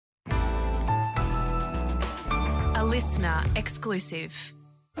A listener exclusive.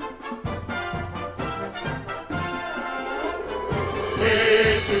 Little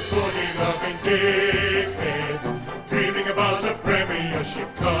footy-loving dickheads, dreaming about a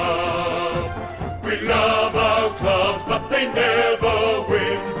Premiership Cup. We love our clubs, but they never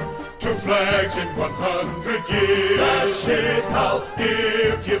win. 2 flags in 100 years. A shit house.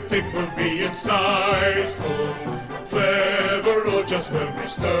 If you think we'll be insightful, clever, or just well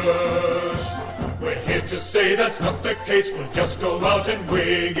researched, we're here to say that's not the case. We'll just go out and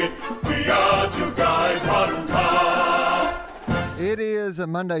wing it. We are 2 guys, 1 cup. It is a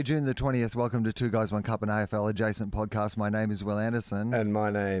Monday, June the 20th. Welcome to 2 Guys, 1 Cup, an AFL adjacent podcast. My name is Will Anderson. And my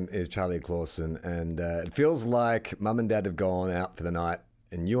name is Charlie Clausen. And it feels like Mum and Dad have gone out for the night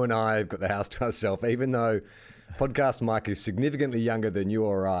and you and I have got the house to ourselves, even though podcast Mike is significantly younger than you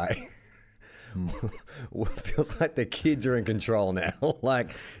or I. It feels like the kids are in control now.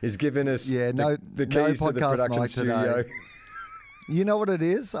 Like, he's given us the keys to the production studio. Today. You know what it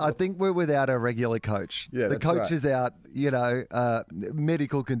is? I think we're without a regular coach. Yeah, the coach right. is out,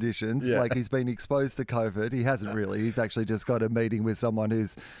 medical conditions. Yeah. Like, he's been exposed to COVID. He hasn't really. He's actually just got a meeting with someone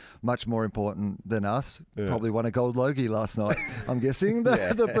who's much more important than us. Yeah. Probably won a gold Logie last night, I'm guessing.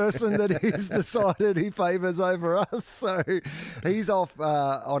 The person that he's decided he favours over us. So he's off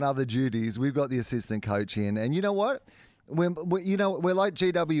on other duties. We've got the assistant coach in. And you know what? We're like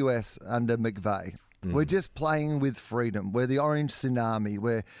GWS under McVeigh. We're just playing with freedom. We're the orange tsunami.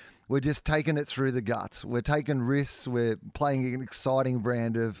 We're just taking it through the guts. We're taking risks. We're playing an exciting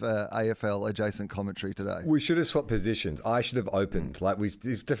brand of AFL adjacent commentary today. We should have swapped positions. I should have opened.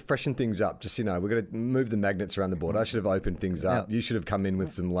 To freshen things up. Just, we're going to move the magnets around the board. I should have opened things up. Yeah. You should have come in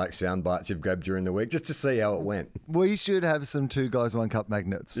with some sound bites you've grabbed during the week just to see how it went. We should have some 2 Guys, 1 Cup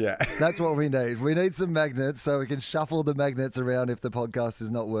magnets. Yeah. That's what we need. We need some magnets so we can shuffle the magnets around if the podcast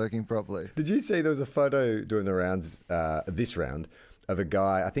is not working properly. Did you see there was a photo doing the rounds this round of a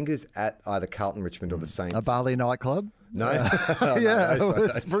guy, I think he was at either Carlton, Richmond or the Saints. A Bali nightclub? No. Yeah, it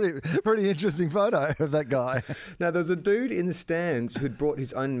was pretty interesting photo of that guy. Now, there's a dude in the stands who'd brought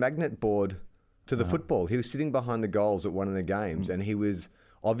his own magnet board to the football. He was sitting behind the goals at one of the games and he was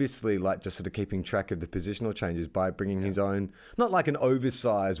obviously just sort of keeping track of the positional changes by bringing his own, not like an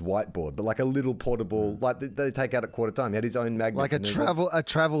oversized whiteboard, but like a little portable, like they take out at quarter time. He had his own magnets. Like a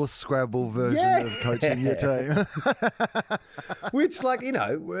travel Scrabble version of coaching your team. Which,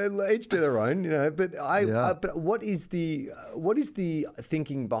 each to their own, but but what is the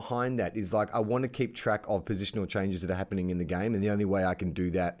thinking behind that is I want to keep track of positional changes that are happening in the game, and the only way I can do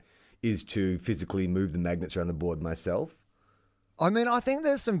that is to physically move the magnets around the board myself. I mean, I think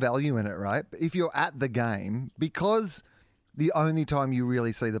there's some value in it, right? If you're at the game, because the only time you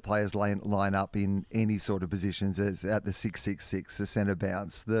really see the players line up in any sort of positions is at the 666, the centre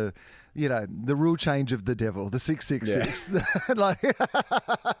bounce, the rule change of the devil, the 666.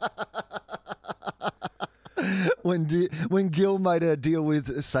 When Gill made a deal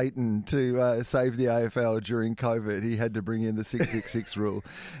with Satan to save the AFL during COVID, he had to bring in the 666 rule.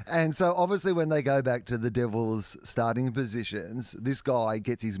 And so obviously when they go back to the Devils starting positions, this guy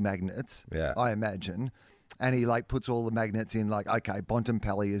gets his magnets, I imagine, and he puts all the magnets in okay,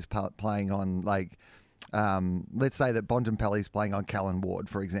 Bontempelli is playing on let's say that Bontempelli's playing on Callan Ward,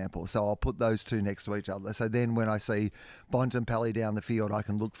 for example. So I'll put those 2 next to each other. So then when I see Bontempelli down the field, I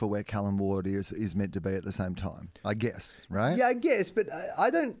can look for where Callan Ward is meant to be at the same time, I guess, right? Yeah, I guess, but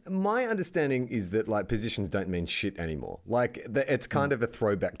my understanding is that positions don't mean shit anymore. It's kind of a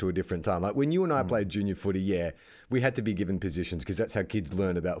throwback to a different time. When you and I played junior footy, we had to be given positions because that's how kids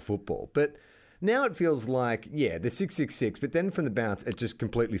learn about football. But now it feels the 666, but then from the bounce, it just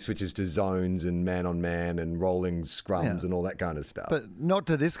completely switches to zones and man-on-man and rolling scrums and all that kind of stuff. But not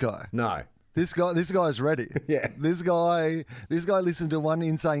to this guy. No. This guy's ready. Yeah. This guy listened to one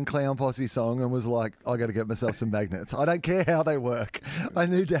Insane Clown Posse song and was like, I got to get myself some magnets. I don't care how they work. I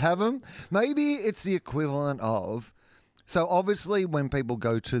need to have them. Maybe it's the equivalent of, so obviously when people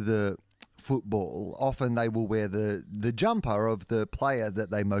go to the football, often they will wear the jumper of the player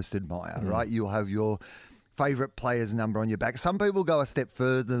that they most admire, right? You'll have your favourite player's number on your back. Some people go a step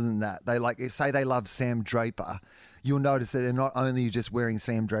further than that. They say they love Sam Draper. You'll notice that they're not only just wearing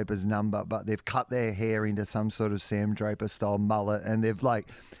Sam Draper's number, but they've cut their hair into some sort of Sam Draper style mullet, and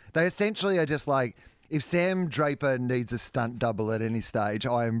they essentially are just if Sam Draper needs a stunt double at any stage,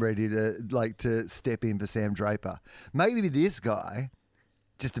 I am ready to step in for Sam Draper. Maybe this guy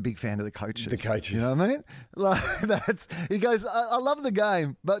just a big fan of the coaches. The coaches. You know what I mean? Like he goes, I love the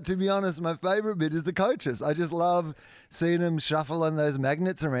game, but to be honest, my favourite bit is the coaches. I just love seeing them shuffling those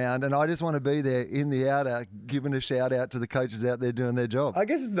magnets around, and I just want to be there in the outer, giving a shout out to the coaches out there doing their job. I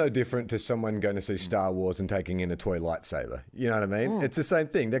guess it's no different to someone going to see Star Wars and taking in a toy lightsaber. You know what I mean? It's the same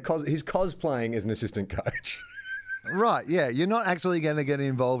thing. He's cosplaying as an assistant coach. Right, yeah. You're not actually going to get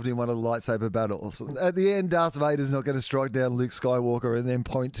involved in one of the lightsaber battles. At the end, Darth Vader's not going to strike down Luke Skywalker and then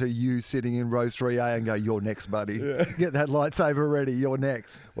point to you sitting in row 3A and go, "You're next, buddy. Yeah. Get that lightsaber ready. You're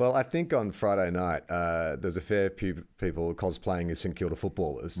next." Well, I think on Friday night, there's a fair few people cosplaying as St Kilda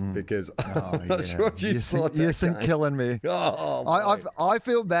footballers because I'm not sure if you saw that. You're St killing me. I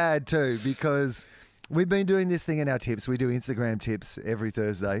feel bad too because we've been doing this thing in our tips. We do Instagram tips every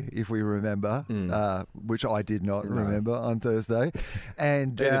Thursday, if we remember, which I did not remember on Thursday.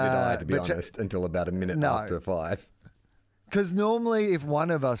 And neither did I, to be honest, until about a minute after 5. Because normally if one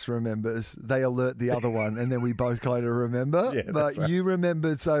of us remembers, they alert the other one and then we both kind of remember. Yeah, but right. You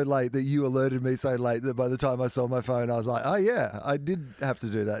remembered so late that you alerted me so late that by the time I saw my phone, I was like, oh yeah, I did have to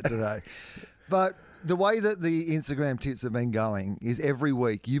do that today. But the way that the Instagram tips have been going is every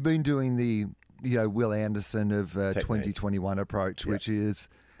week you've been doing the Will Anderson of 2021 approach, which is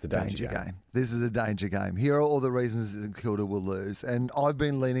the danger game. This is a danger game. Here are all the reasons St Kilda will lose. And I've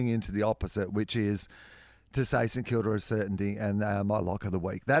been leaning into the opposite, which is to say St Kilda is certainty and they are my lock of the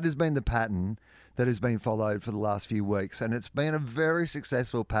week. That has been the pattern that has been followed for the last few weeks. And it's been a very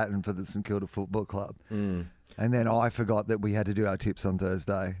successful pattern for the St Kilda Football Club. And then I forgot that we had to do our tips on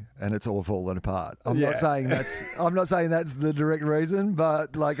Thursday, and it's all fallen apart. I'm not saying that's the direct reason,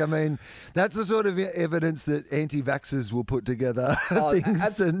 but that's the sort of evidence that anti-vaxxers will put together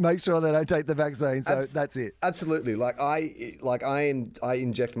things to make sure they don't take the vaccine. So that's it. Absolutely. I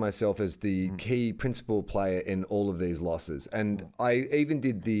inject myself as the key principal player in all of these losses, and I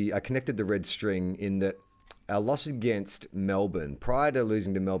even I connected the red string in that our loss against Melbourne. Prior to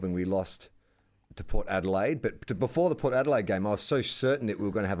losing to Melbourne, we lost to Port Adelaide, but before the Port Adelaide game, I was so certain that we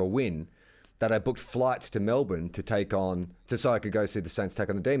were going to have a win that I booked flights to Melbourne so I could go see the Saints take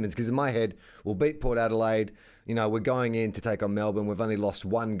on the Demons, because in my head, we'll beat Port Adelaide, we're going in to take on Melbourne, we've only lost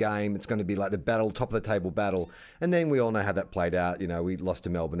one game, it's going to be like the battle, top of the table battle, and then we all know how that played out, we lost to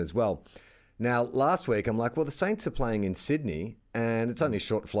Melbourne as well. Now, last week, I'm like, well, the Saints are playing in Sydney, and it's only a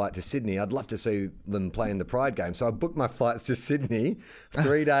short flight to Sydney. I'd love to see them play in the Pride game. So I booked my flights to Sydney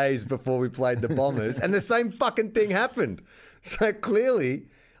 3 days before we played the Bombers, and the same fucking thing happened. So clearly,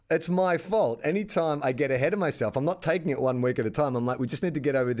 it's my fault. Anytime I get ahead of myself, I'm not taking it 1 week at a time. I'm like, we just need to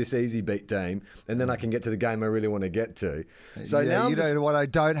get over this easy beat team, and then I can get to the game I really want to get to. So now know what? I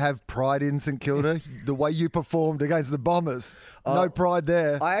don't have pride in St Kilda. The way you performed against the Bombers, no pride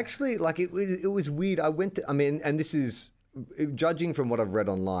there. I actually it was weird. And this is judging from what I've read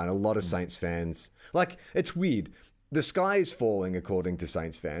online. A lot of Saints fans it's weird. The sky is falling according to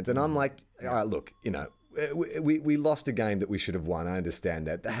Saints fans, and I'm like, all right, look, we lost a game that we should have won. I understand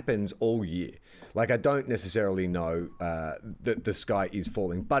that. That happens all year. I don't necessarily know that the sky is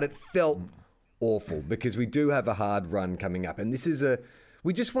falling, but it felt awful because we do have a hard run coming up. And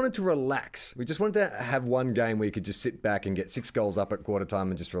we just wanted to relax. We just wanted to have one game where you could just sit back and get 6 goals up at quarter time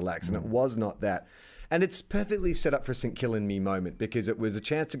and just relax. And it was not that. And it's perfectly set up for a St Kilda me moment because it was a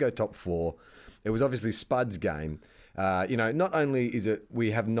chance to go top 4. It was obviously Spud's game. Not only is it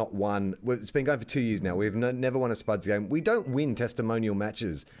we have not won, it's been going for 2 years now. We've never won a Spuds game. We don't win testimonial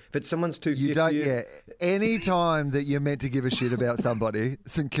matches. If it's someone's 250, you don't. Yeah, any time that you're meant to give a shit about somebody,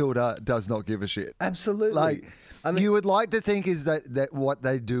 St Kilda does not give a shit. Absolutely. You would like to think is that what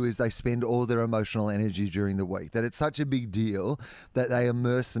they do is they spend all their emotional energy during the week. That it's such a big deal that they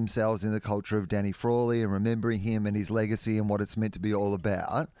immerse themselves in the culture of Danny Frawley and remembering him and his legacy and what it's meant to be all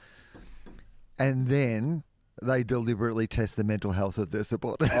about, and then they deliberately test the mental health of their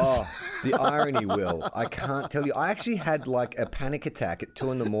supporters. Oh, the irony, Will. I can't tell you. I actually had a panic attack at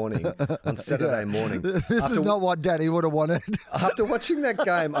 2 a.m. on Saturday morning. This is not what Danny would have wanted. After watching that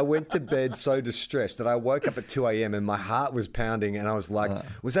game, I went to bed so distressed that I woke up at 2 a.m. and my heart was pounding and I was like,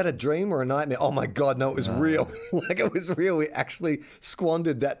 was that a dream or a nightmare? Oh my God, no, it was real. It was real. We actually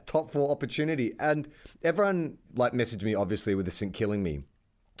squandered that top 4 opportunity. And everyone messaged me, obviously, with the St Killing Me.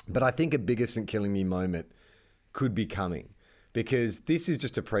 But I think a bigger St Killing Me moment could be coming because this is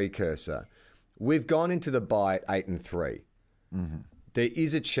just a precursor. We've gone into the bye at 8-3. Mm-hmm. There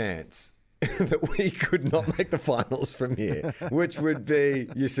is a chance that we could not make the finals from here, which would be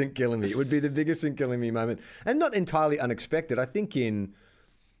your St Killing Me. It would be the biggest St Killing Me moment and not entirely unexpected. I think in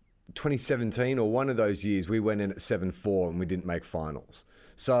 2017 or one of those years, we went in at 7-4 and we didn't make finals.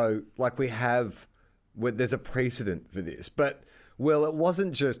 So there's a precedent for this, but Well, it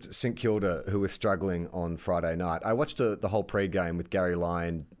wasn't just St Kilda who were struggling on Friday night. I watched the whole pre-game with Gary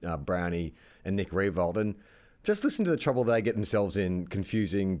Lyon, Brownie and Nick Riewoldt, and just listen to the trouble they get themselves in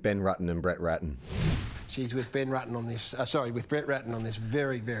confusing Ben Rutten and Brett Rutten. She's with Ben Rutten on this, with Brett Rutten on this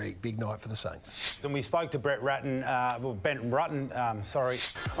very, very big night for the Saints. And we spoke to Brett Rutten, Ben Rutten, sorry.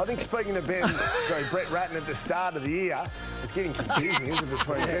 I think speaking to Brett Rutten at the start of the year, it's getting confusing, isn't it,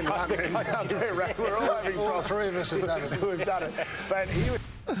 between Ben Rutten and Brett Rutten. We're all having problems. All three of us have done it. We've done it. But he was...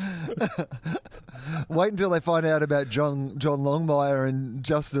 Wait until they find out about John Longmire and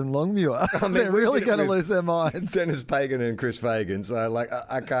Justin Longmuir. They're really going to lose their minds. Dennis Pagan and Chris Fagan, so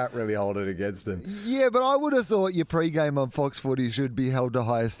I can't really hold it against them. Yeah, but I would have thought your pre-game on Fox Footy should be held to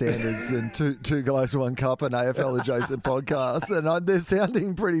higher standards than two guys, one cup, and AFL adjacent podcasts, and they're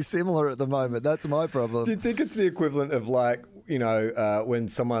sounding pretty similar at the moment. That's my problem. Do you think it's the equivalent of when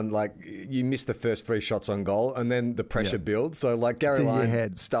someone you miss the first 3 shots on goal and then the pressure builds? So Gary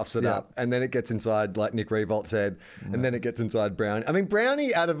Lyon stuffs it up and then it gets inside Nick Riewolt's head and then it gets inside Brownie. I mean,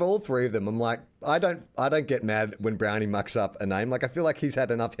 Brownie, out of all 3 of them, I'm like, I don't get mad when Brownie mucks up a name. I feel like he's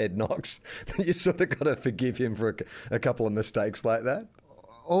had enough head knocks that you sort of got to forgive him for a couple of mistakes like that.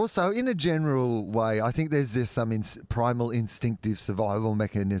 Also, in a general way, I think there's just some primal instinctive survival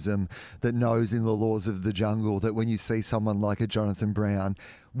mechanism that knows in the laws of the jungle that when you see someone like a Jonathan Brown,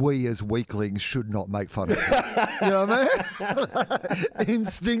 we as weaklings should not make fun of him. You know what I mean?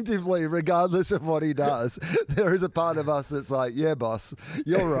 Instinctively, regardless of what he does, there is a part of us that's like, yeah, boss,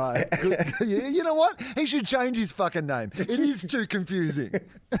 you're right. You know what? He should change his fucking name. It is too confusing.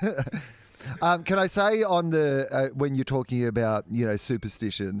 Can I say on the when you're talking about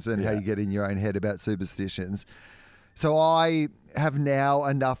superstitions and how you get in your own head about superstitions, so I have now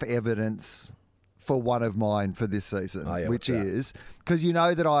enough evidence for one of mine for this season, which is because you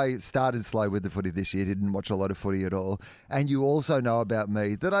know that I started slow with the footy this year, didn't watch a lot of footy at all, and you also know about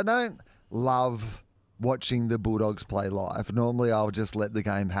me that I don't love watching the Bulldogs play live. Normally, I'll just let the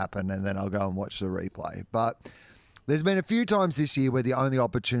game happen and then I'll go and watch the replay, but there's been a few times this year where the only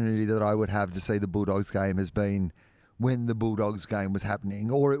opportunity that I would have to see the Bulldogs game has been when the Bulldogs game was happening,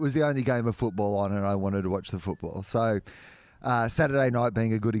 or it was the only game of football on and I wanted to watch the football. So Saturday night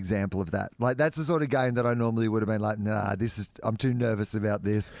being a good example of that. That's the sort of game that I normally would have been like, nah, I'm too nervous about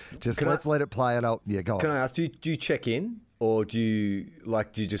this. Let's let it play it out. Yeah, go on. Can I ask, do you check in or do you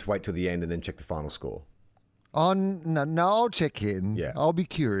just wait till the end and then check the final score? No, I'll check in. Yeah. I'll be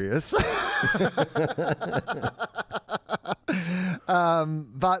curious.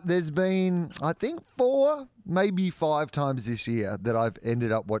 But there's been, I think, 4, maybe 5 times this year that I've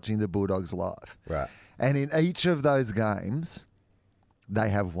ended up watching the Bulldogs live. Right. And in each of those games, they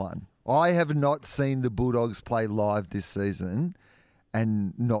have won. I have not seen the Bulldogs play live this season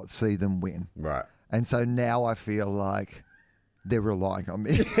and not see them win. Right. And so now I feel like they're relying on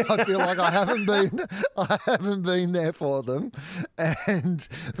me. I feel like I haven't been there for them. And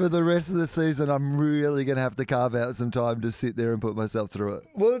for the rest of the season, I'm really going to have to carve out some time to sit there and put myself through it.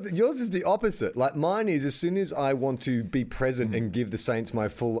 Well, yours is the opposite. Mine is, as soon as I want to be present and give the Saints my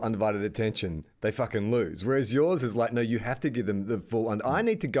full undivided attention, they fucking lose. Whereas yours is no, you have to give them the full. I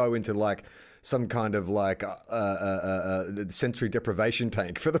need to go into some kind of sensory deprivation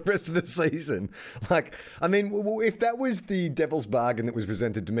tank for the rest of the season. If that was the devil's bargain that was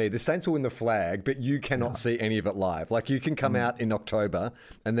presented to me, the Saints will win the flag, but you cannot see any of it live. You can come out in October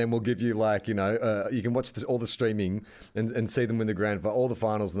and then we'll give you you can watch all the streaming and see them win the all the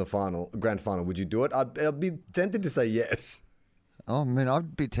finals and the grand final. Would you do it? I'd be tempted to say yes. Oh, man,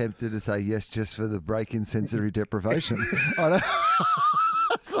 I'd be tempted to say yes just for the break in sensory deprivation.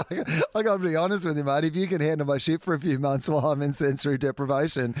 I got to be honest with you, mate. If you can handle my shit for a few months while I'm in sensory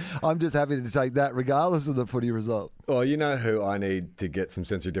deprivation, I'm just happy to take that regardless of the footy result. Well, you know who I need to get some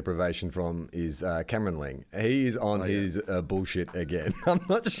sensory deprivation from is Cameron Ling. He is on his bullshit again. I'm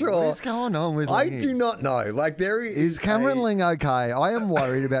not sure. What is going on with I Ling? do not know. There is Cameron Ling okay? I am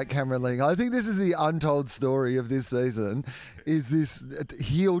worried about Cameron Ling. I think this is the untold story of this season, is this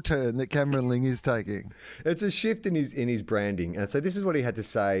heel turn that Cameron Ling is taking. It's a shift in his branding. And so this is what he had to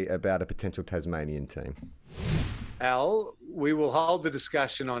say about a potential Tasmanian team. Al, we will hold the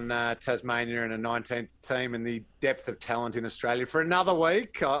discussion on Tasmania and a 19th team and the depth of talent in Australia for another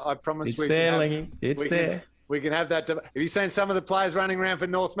week. I promise it's there, Lingy. It's there. We can have that debate. Have you seen some of the players running around for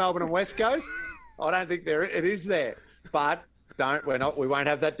North Melbourne and West Coast? I don't think it is there. But we won't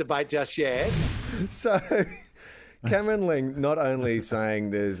have that debate just yet. So Cameron Ling not only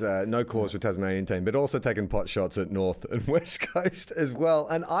saying there's no cause for Tasmanian team, but also taking pot shots at North and West Coast as well.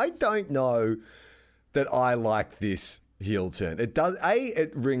 And I don't know that I like this heel turn.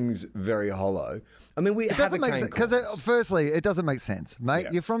 It rings very hollow. I mean, we It have doesn't a make cane sense because firstly, it doesn't make sense, mate.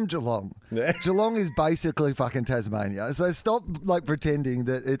 Yeah. You're from Geelong. Yeah. Geelong is basically fucking Tasmania. So stop like pretending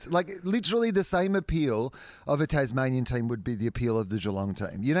that it's like literally the same appeal of a Tasmanian team would be the appeal of the Geelong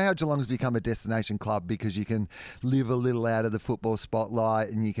team. You know how Geelong's become a destination club because you can live a little out of the football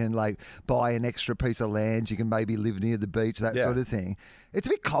spotlight and you can like buy an extra piece of land. You can maybe live near the beach, that Yeah. sort of thing. It's a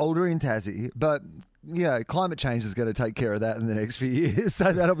bit colder in Tassie, but you know, climate change is going to take care of that in the next few years,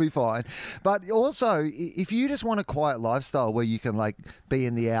 so that'll be fine. But also, if you just want a quiet lifestyle where you can like be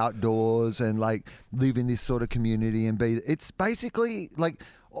in the outdoors and like live in this sort of community and be, it's basically like.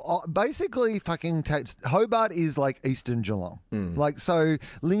 Basically, fucking Hobart is like Eastern Geelong. Like, so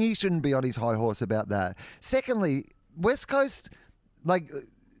Lingy shouldn't be on his high horse about that. Secondly, West Coast, like,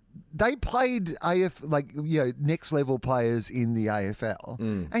 they played next level players in the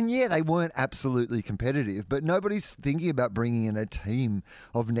AFL, and yeah, they weren't absolutely competitive. But nobody's thinking about bringing in a team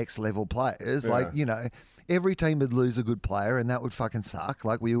of next level players. Yeah. Like, you know, every team would lose a good player, and that would fucking suck.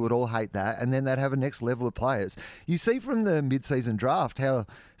 Like, we would all hate that, and then they'd have a next level of players. You see from the mid-season draft how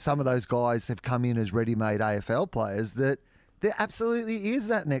some of those guys have come in as ready-made AFL players. That there absolutely is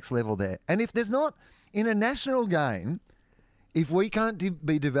that next level there, and if there's not in a national game. If we can't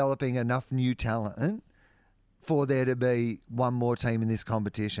be developing enough new talent for there to be one more team in this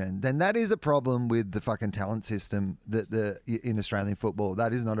competition, then that is a problem with the fucking talent system in Australian football.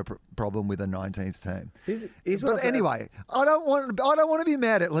 That is not a problem with a 19th team. But anyway, I don't want to be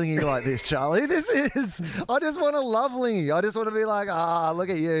mad at Lingy like this, Charlie. I just want to love Lingy. I just want to be like, look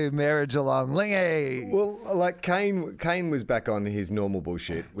at you, Mayor of Geelong, Lingy. Well, like Kane was back on his normal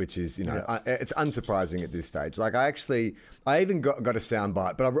bullshit, which is, you know, it's unsurprising at this stage. Like I even got a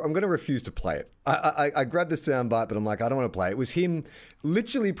soundbite, but I'm going to refuse to play it. I grabbed the soundbite, but I'm like, I don't want to play it. It was him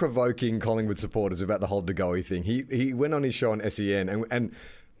literally provoking Collingwood supporters about the whole De Goey thing. He went on his show on SEN and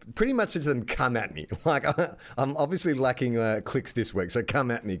pretty much said to them, come at me. Like, I'm obviously lacking clicks this week, so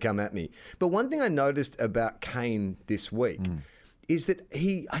come at me. But one thing I noticed about Kane this week is that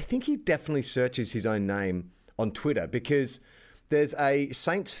I think he definitely searches his own name on Twitter, because there's a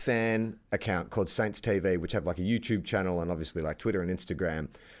Saints fan account called Saints TV, which have like a YouTube channel and obviously like Twitter and Instagram.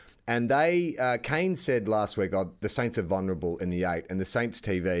 And Kane said last week, the Saints are vulnerable in the 8, and the Saints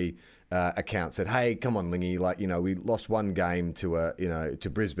TV account said, "Hey, come on, Lingy, like, you know, we lost one game to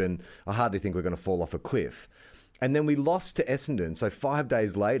Brisbane. I hardly think we're going to fall off a cliff." And then we lost to Essendon, so 5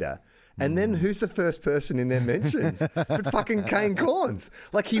 days later. And then who's the first person in their mentions? But fucking Kane Corns.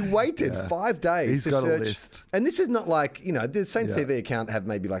 Like, he waited 5 days He's to got search. a list. And this is not like, you know, the Saints TV account have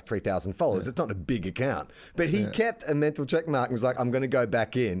maybe like 3,000 followers. It's not a big account. But he kept a mental check mark and was like, I'm going to go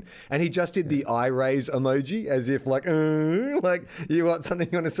back in. And he just did the eye raise emoji as if like you want something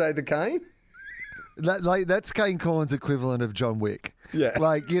you want to say to Kane? That's Kane Corns' equivalent of John Wick. Yeah.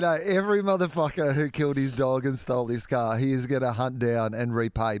 Like, you know, every motherfucker who killed his dog and stole his car, he is going to hunt down and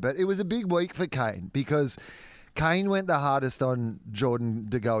repay. But it was a big week for Kane because Kane went the hardest on Jordan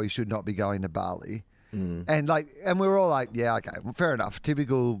De Goey should not be going to Bali. And we were all like, yeah, okay, well, fair enough.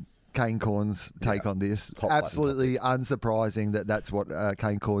 Typical Kane Corns take on this. Absolutely unsurprising that that's what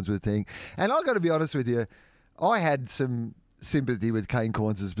Kane Corns would think. And I've got to be honest with you, I had some sympathy with Kane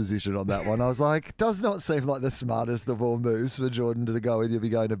Corns' position on that one. I was like, does not seem like the smartest of all moves for Jordan to go and you'll be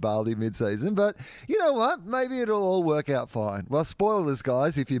going to Bali mid-season. But you know what? Maybe it'll all work out fine. Well, spoilers,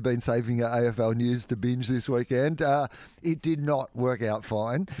 guys, if you've been saving your AFL news to binge this weekend, it did not work out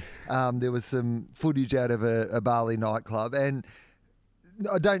fine. There was some footage out of a Bali nightclub, and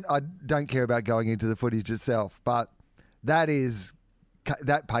I don't care about going into the footage itself, but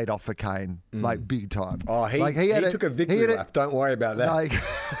that paid off for Kane, like big time. Oh, he took a victory lap. Don't worry about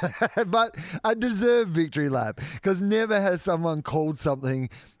that. But a deserved victory lap, because never has someone called something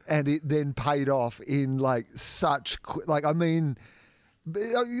and it then paid off in like such, I mean,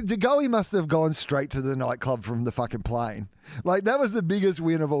 De Goey must have gone straight to the nightclub from the fucking plane. Like, that was the biggest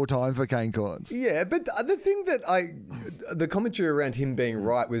win of all time for Kane Corns. Yeah, but the thing that the commentary around him being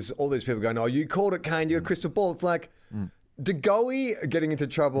right was all these people going, "Oh, you called it, Kane, you're a crystal ball." It's like, De Goey getting into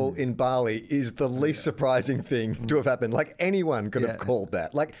trouble in Bali is the least surprising thing to have happened. Like, anyone could have called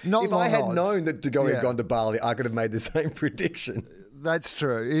that. Like, if I had known that De Goey had gone to Bali, I could have made the same prediction. That's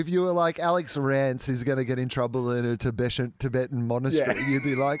true. If you were like, Alex Rance is going to get in trouble in a Tibetan monastery, you'd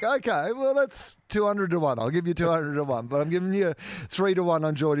be like, okay, well, that's 200 to 1. I'll give you 200 to 1, but I'm giving you 3 to 1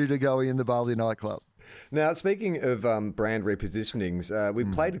 on Geordie De Goey in the Bali nightclub. Now, speaking of brand repositionings, we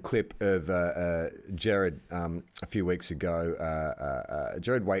played a clip of Jared a few weeks ago,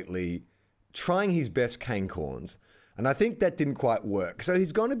 Jared Waitley trying his best Kane Corns, and I think that didn't quite work. So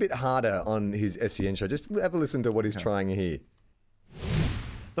he's gone a bit harder on his SEN show. Just have a listen to what he's trying here.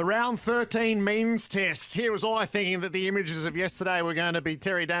 The round 13 men's test. Here was I thinking that the images of yesterday were going to be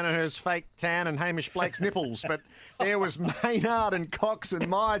Terry Danaher's fake tan and Hamish Blake's nipples, but there was Maynard and Cox and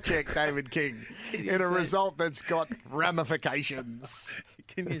Myercheck, David King, in a result that's got ramifications.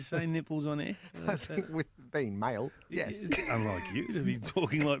 Can you say nipples on air? I think with being male, yes. Unlike you to be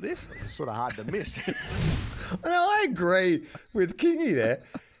talking like this. It's sort of hard to miss. No, I agree with Kingy there.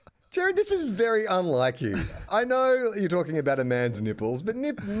 Jared, this is very unlike you. I know you're talking about a man's nipples, but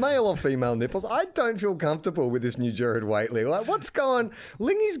male or female nipples, I don't feel comfortable with this new Jared Waitley. Like, what's gone?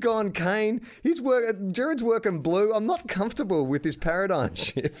 Lingy's gone Kane. Jared's working blue. I'm not comfortable with this paradigm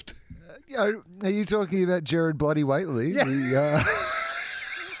shift. Are you talking about Jared Bloody Waitley? Yeah.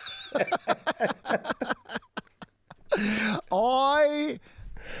 I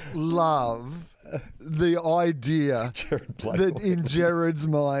love the idea that in Jared's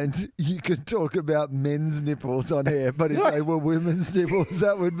mind you could talk about men's nipples on air, but if they were women's nipples,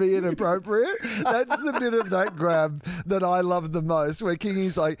 that would be inappropriate. That's the bit of that grab that I love the most, where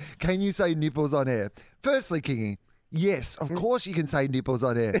Kingy's like, can you say nipples on air? Firstly, Kingy, yes, of course you can say nipples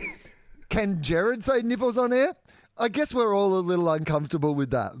on air. Can Jared say nipples on air? I guess we're all a little uncomfortable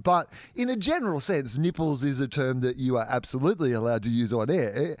with that. But in a general sense, nipples is a term that you are absolutely allowed to use on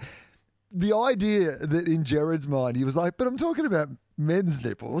air. The idea that in Jared's mind, he was like, but I'm talking about men's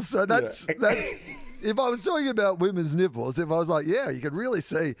nipples. So that's if I was talking about women's nipples, if I was like, yeah, you could really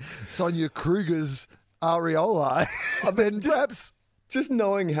see Sonia Kruger's areola, then perhaps... Just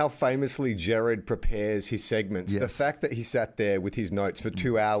knowing how famously Jared prepares his segments, the fact that he sat there with his notes for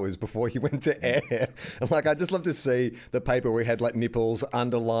 2 hours before he went to air, like, I just love to see the paper where he had like nipples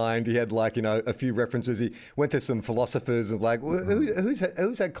underlined. He had like, a few references. He went to some philosophers and like,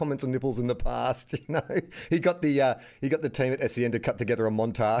 who's had comments on nipples in the past? He got the team at SEN to cut together a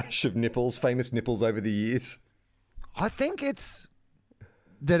montage of nipples, famous nipples over the years. I think it's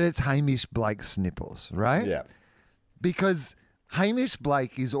Hamish Blake's nipples, right? Yeah, because Hamish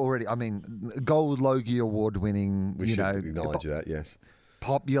Blake is already, Gold Logie Award winning, we should acknowledge that, yes.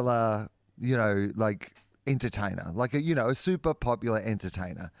 Popular, like entertainer, like a super popular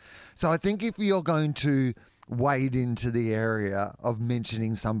entertainer. So I think if you're going to wade into the area of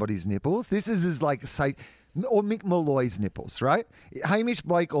mentioning somebody's nipples, this is as like, say, or Mick Molloy's nipples, right? Hamish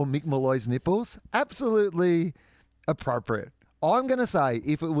Blake or Mick Molloy's nipples, absolutely appropriate. I'm going to say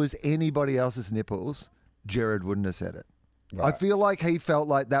if it was anybody else's nipples, Jared wouldn't have said it. Right. I feel like he felt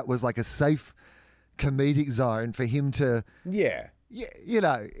like that was like a safe comedic zone for him to... Yeah,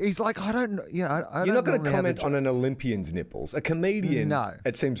 he's like, I don't... You're not going to comment on an Olympian's nipples. A comedian, no.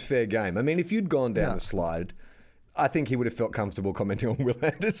 It seems fair game. I mean, if you'd gone down the slide, I think he would have felt comfortable commenting on Will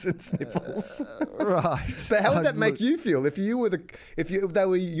Anderson's nipples. Right. But how would that make you feel? If they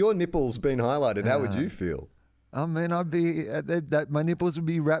were your nipples being highlighted, how would you feel? I'd be my nipples would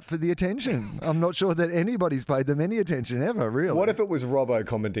be wrapped for the attention. I'm not sure that anybody's paid them any attention ever, really. What if it was Robbo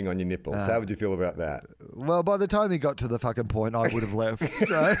commenting on your nipples? How would you feel about that? Well, by the time he got to the fucking point, I would have left.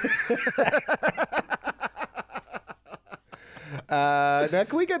 So. Now,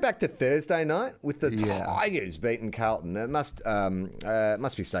 can we go back to Thursday night with the Tigers beating Carlton? It must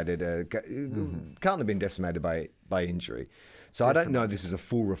be stated, Carlton have been decimated by injury. So I don't know this is a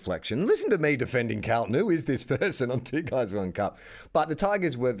full reflection. Listen to me defending Carlton. Who is this person on Two Guys One Cup? But the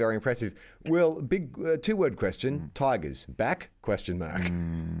Tigers were very impressive. Will, big two-word question. Tigers back? Question mark.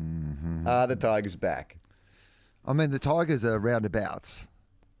 Mm-hmm. Are the Tigers back? I mean, the Tigers are roundabouts,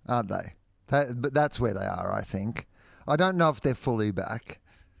 aren't they? But that's where they are, I think. I don't know if they're fully back.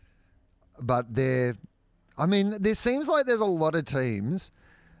 But there seems like there's a lot of teams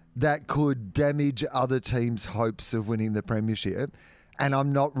that could damage other teams' hopes of winning the premiership. And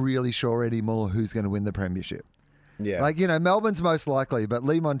I'm not really sure anymore who's going to win the premiership. Yeah. Like, Melbourne's most likely, but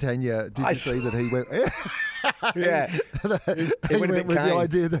Lee Montagna, did you see that he went... Yeah. he went with the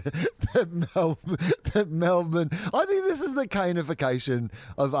idea that Melbourne... I think this is the Kanification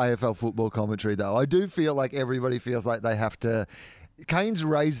of AFL football commentary, though. I do feel like everybody feels like they have to... Kane's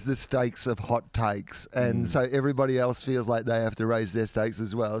raised the stakes of hot takes, and so everybody else feels like they have to raise their stakes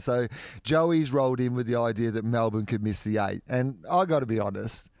as well. So Joey's rolled in with the idea that Melbourne could miss the 8, and I got to be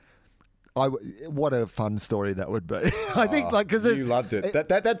honest, what a fun story that would be. I think because you loved it.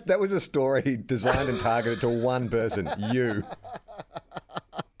 That was a story designed and targeted to one person, you.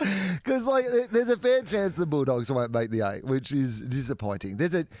 Because there's a fair chance the Bulldogs won't make the 8, which is disappointing.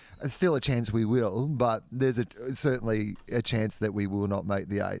 There's still a chance we will, but there's certainly a chance that we will not make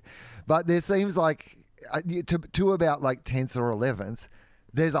the 8. But there seems like to about 10th or 11th,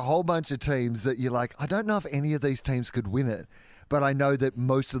 there's a whole bunch of teams that you're like, I don't know if any of these teams could win it, but I know that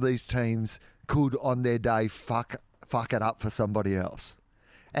most of these teams could on their day fuck it up for somebody else.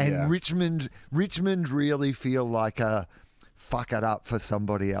 And Richmond really feel like a fuck it up for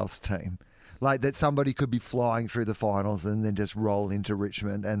somebody else team. Like that somebody could be flying through the finals and then just roll into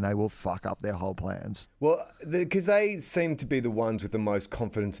Richmond and they will fuck up their whole plans. Well, because they seem to be the ones with the most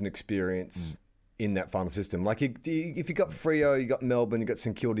confidence and experience in that final system. Like if you got Freo, you got Melbourne, you got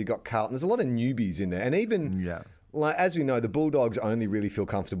St Kilda, you got Carlton. There's a lot of newbies in there, and even like as we know, the Bulldogs only really feel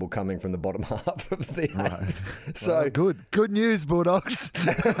comfortable coming from the bottom half of the eight. So well, good news, Bulldogs.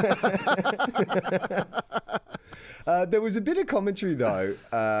 There was a bit of commentary, though,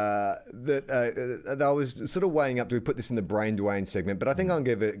 that I was sort of weighing up. Do we put this in the Brain Dwayne segment? But I think I'll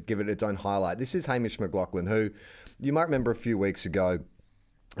give it its own highlight. This is Hamish McLaughlin, who you might remember a few weeks ago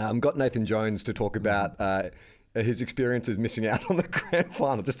got Nathan Jones to talk about his experiences missing out on the grand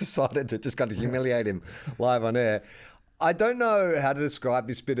final. Just decided to just kind of humiliate him live on air. I don't know how to describe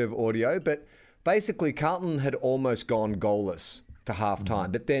this bit of audio, but basically Carlton had almost gone goalless to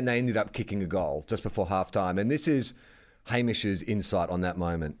half-time, but then they ended up kicking a goal just before half-time. And this is Hamish's insight on that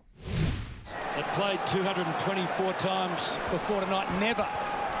moment. They played 224 times before tonight. Never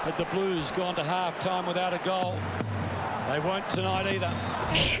had the Blues gone to half-time without a goal. They won't tonight either.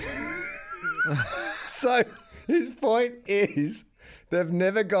 So his point is they've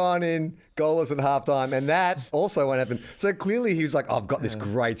never gone in goalless at halftime, and that also won't happen. So clearly he was like, I've got this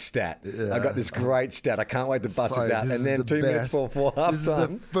great stat. I've got this great stat. I can't wait to bust this out. And then 2 minutes before halftime. This is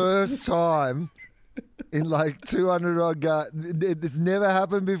the first time in like 200 odd it's never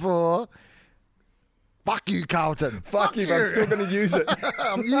happened before. Fuck you, Carlton. Fuck you, but I'm still going to use it.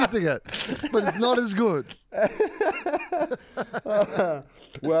 I'm using it, but it's not as good.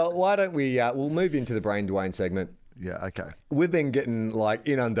 Well, why don't we, we'll move into the Brain Dwayne segment. Yeah, okay. We've been getting like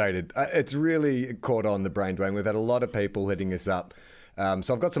inundated. It's really caught on, the Brain Dwayne. We've had a lot of people hitting us up.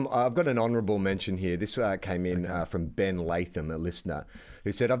 So I've got an honourable mention here. This came in from Ben Latham, a listener,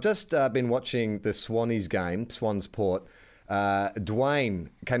 who said, I've just been watching the Swannies game, Swans Port. Dwayne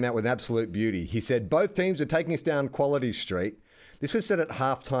came out with absolute beauty. He said, both teams are taking us down Quality Street. This was said at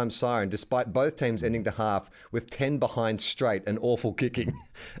halftime siren, despite both teams ending the half with 10 behind straight and awful kicking.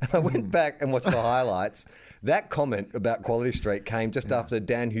 And I went back and watched the highlights. That comment about Quality Street came just after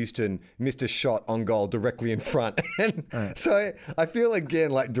Dan Houston missed a shot on goal directly in front. And so I feel again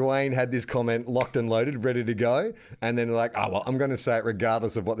like Dwayne had this comment locked and loaded, ready to go. And then like, oh, well, I'm going to say it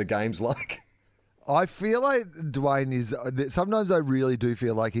regardless of what the game's like. I feel like Dwayne is. Sometimes I really do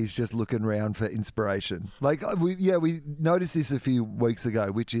feel like he's just looking around for inspiration. Like we noticed this a few weeks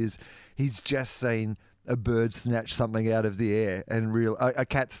ago, which is he's just seen a bird snatch something out of the air and a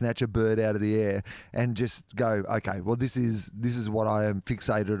cat snatch a bird out of the air and just go, okay, well this is what I am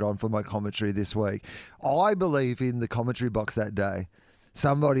fixated on for my commentary this week. I believe in the commentary box that day,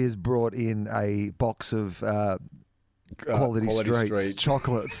 somebody has brought in a box of. Quality Streets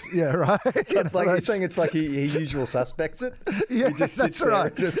chocolates. Yeah, right. So it's like you're saying it's like he usual suspects it. Yeah, he just sits there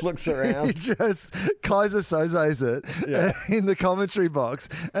and just looks around. He just Kaiser Soze's it in the commentary box,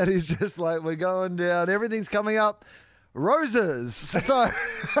 and he's just like, we're going down, everything's coming up, roses. So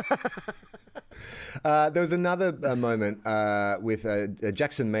there was another moment with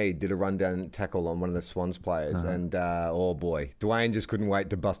Jackson Mead did a rundown tackle on one of the Swans players, and oh boy, Dwayne just couldn't wait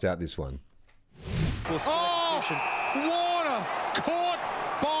to bust out this one. Warner caught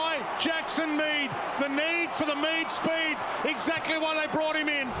by Jackson Mead. The need for the Mead speed. Exactly why they brought him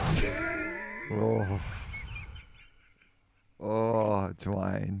in. Oh,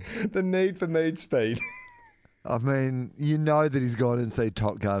 Dwayne. The need for Mead speed. I mean, you know that he's gone and seen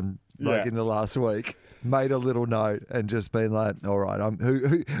Top Gun in the last week. Made a little note and just been like, all right,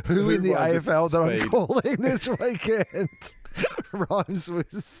 who in the AFL that I'm calling this weekend rhymes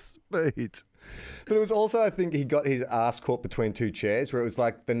with speed. But it was also, I think, he got his ass caught between two chairs, where it was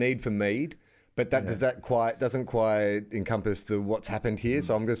like the need for Mead, but doesn't quite encompass what's happened here.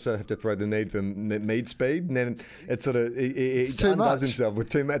 So I'm going to have to throw the need for Mead speed, and then it sort of he undoes himself with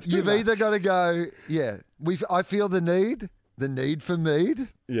too much. You've either got to go, I feel the need for Mead,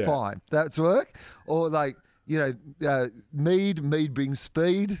 fine, that's work, or like Mead brings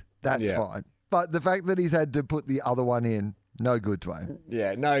speed, that's fine. But the fact that he's had to put the other one in. No good, Dwayne.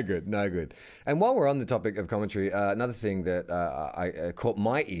 Yeah, no good. And while we're on the topic of commentary, another thing that I caught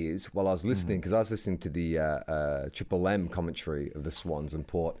my ears while I was listening, because I was listening to the Triple M commentary of the Swans and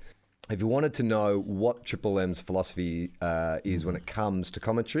Port. If you wanted to know what Triple M's philosophy is when it comes to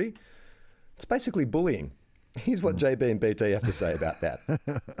commentary, it's basically bullying. Here's what JB and BT have to say about that.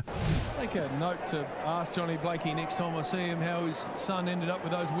 Take a note to ask Johnny Blakey next time I see him how his son ended up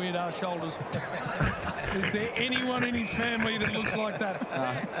with those weird-ass shoulders. Is there anyone in his family that looks like that?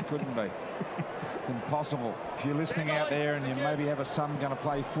 Couldn't be. It's impossible. If you're listening out there and you maybe have a son going to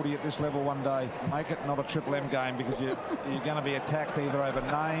play footy at this level one day, make it not a Triple M game, because you're going to be attacked either over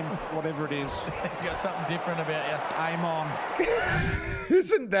name, whatever it is. If you got something different about you, aim on.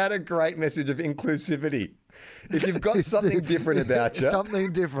 Isn't that a great message of inclusivity? If you've got something different about you.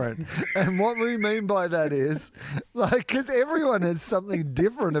 Something different. And what we mean by that is, like, because everyone has something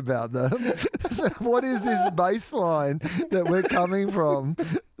different about them. So what is this baseline that we're coming from?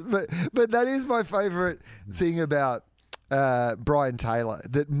 But that is my favourite thing about Brian Taylor,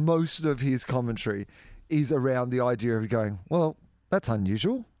 that most of his commentary is around the idea of going, well, that's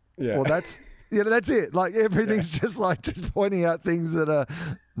unusual. Yeah. Or that's... that's it. Like, everything's just pointing out things that are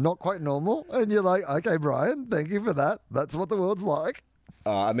not quite normal. And you're like, okay, Brian, thank you for that. That's what the world's like.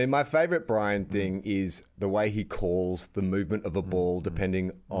 I mean, my favourite Brian thing is the way he calls the movement of a ball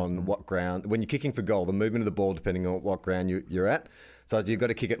depending on what ground. When you're kicking for goal, the movement of the ball depending on what ground you're at. So you've got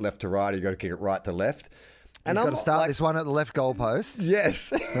to kick it left to right, or you've got to kick it right to left. And you've got to start this one at the left goal post.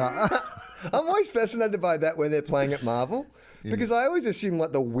 Yes. I'm always fascinated by that when they're playing at Marvel, because I always assume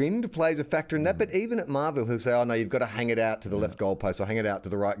like the wind plays a factor in that. But even at Marvel, he'll say, "Oh no, you've got to hang it out to the left goalpost, or hang it out to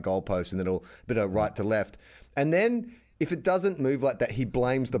the right goalpost, and then it'll bit of right to left." And then if it doesn't move like that, he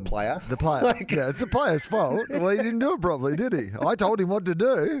blames the player. The player. Yeah, it's the player's fault. Well, he didn't do it properly, did he? I told him what to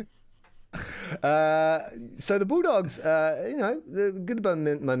do. So the Bulldogs, the good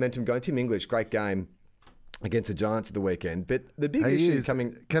momentum going. Tim English, great game against the Giants at the weekend. But the big issue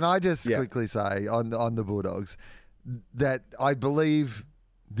coming... Can I just quickly say on the Bulldogs that I believe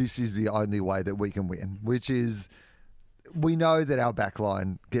this is the only way that we can win, which is we know that our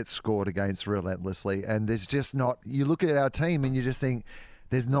backline gets scored against relentlessly, and there's just not... You look at our team and you just think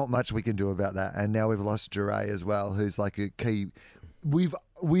there's not much we can do about that. And now we've lost Jure as well, who's like a key...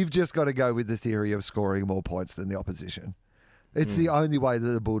 We've just got to go with the theory of scoring more points than the opposition. It's the only way that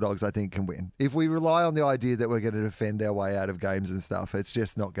the Bulldogs, I think, can win. If we rely on the idea that we're going to defend our way out of games and stuff, it's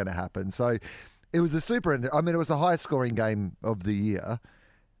just not going to happen. So it was it was the highest scoring game of the year,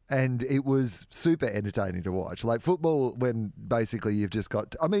 and it was super entertaining to watch. Like football, when basically you've just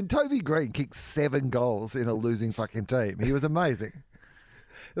got... Toby Green kicked 7 goals in a losing fucking team. He was amazing.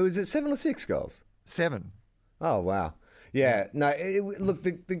 Was it 7 or 6 goals? 7. Oh, wow. Yeah, no, look,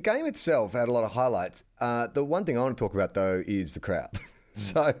 the game itself had a lot of highlights. The one thing I want to talk about, though, is the crowd.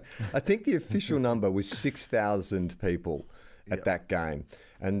 So I think the official number was 6,000 people at that game.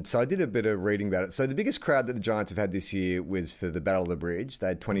 And so I did a bit of reading about it. So the biggest crowd that the Giants have had this year was for the Battle of the Bridge. They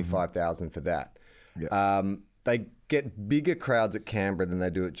had 25,000 for that. Yeah. They get bigger crowds at Canberra than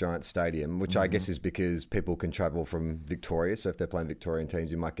they do at Giants Stadium, which I guess is because people can travel from Victoria. So if they're playing Victorian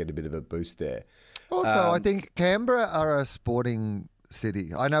teams, you might get a bit of a boost there. Also, I think Canberra are a sporting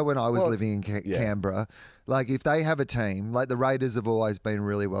city. I know when I was living in Canberra, like if they have a team, like the Raiders have always been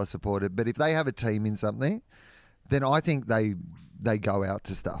really well supported, but if they have a team in something, then I think they go out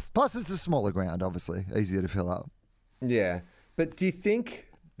to stuff. Plus, it's a smaller ground, obviously, easier to fill up. Yeah. But do you think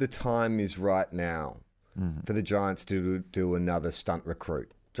the time is right now for the Giants to do another stunt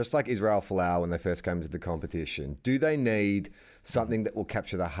recruit? Just like Israel Folau when they first came to the competition, do they need something that will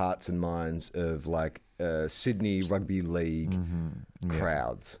capture the hearts and minds of like Sydney Rugby League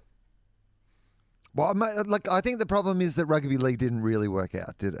crowds? Well, I think the problem is that Rugby League didn't really work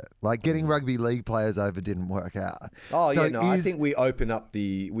out, did it? Like getting Rugby League players over didn't work out. Oh, so I think we open up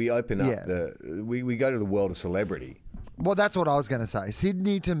we go to the world of celebrity. Well, that's what I was going to say.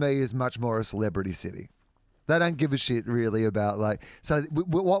 Sydney to me is much more a celebrity city. They don't give a shit really about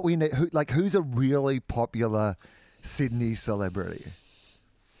what we need. Who's a really popular Sydney celebrity?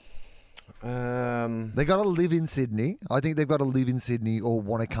 They got to live in Sydney. I think they've got to live in Sydney or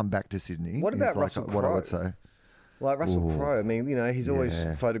want to come back to Sydney. What about Russell Crowe? What I would say. Like Russell Crowe. I mean, he's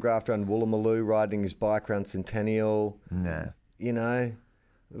always photographed around Woolloomooloo riding his bike around Centennial. Nah.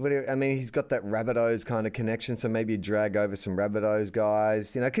 He's got that Rabbitohs kind of connection, so maybe you drag over some Rabbitohs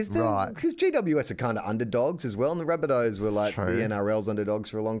guys, because GWS are kind of underdogs as well, and the Rabbitohs were like the NRL's underdogs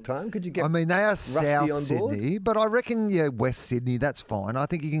for a long time. Could you get they are Rusty South on board? Sydney, but I reckon, West Sydney, that's fine. I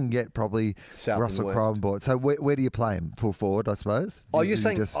think you can get probably Russell Crowe on board. So where do you play him? Full forward, I suppose? You're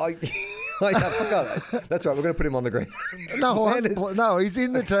saying... I forgot. That's right. We're going to put him on the ground. No, he's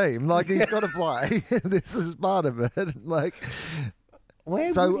in the team. Like, he's got to play. This is part of it.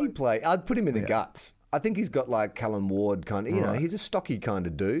 Where would he play? I'd put him in the guts. I think he's got like Callum Ward kind of, he's a stocky kind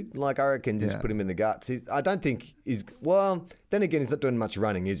of dude. Like, I reckon just put him in the guts. I don't think then again, he's not doing much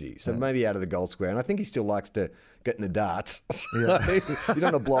running, is he? So maybe out of the goal square. And I think he still likes to get in the darts. You don't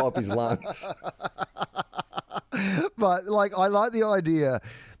want to blow up his lungs. But I like the idea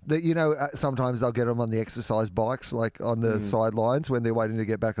that, sometimes they'll get them on the exercise bikes, like on the sidelines when they're waiting to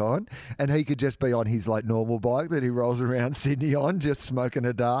get back on. And he could just be on his like normal bike that he rolls around Sydney on, just smoking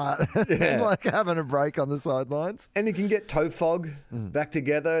a dart, like having a break on the sidelines. And he can get toe fog back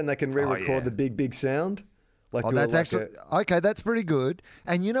together and they can re-record the big sound. Like that's actually okay. That's pretty good.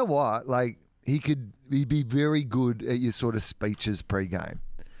 And you know what? Like he'd be very good at your sort of speeches pre-game.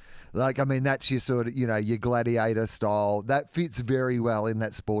 Like, I mean, that's your sort of, your gladiator style. That fits very well in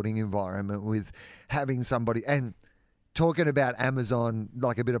that sporting environment with having somebody and talking about Amazon,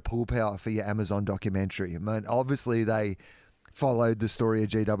 like a bit of pull power for your Amazon documentary. I mean, obviously they followed the story of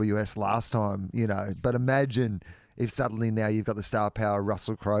GWS last time, but imagine if suddenly now you've got the star power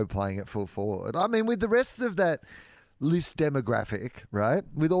Russell Crowe playing at full forward. I mean, with the rest of that list demographic, right,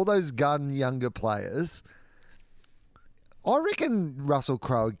 with all those younger players, I reckon Russell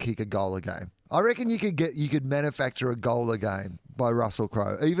Crowe would kick a goal a game. I reckon you could manufacture a goal a game by Russell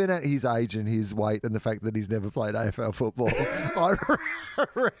Crowe, even at his age and his weight and the fact that he's never played AFL football. I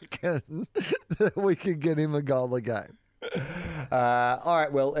reckon that we could get him a goal a game. All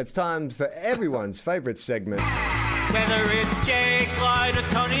right, well, it's time for everyone's favourite segment. Whether it's Jake Lloyd or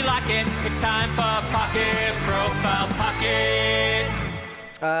Tony Lockett, it's time for Pocket Profile Pocket.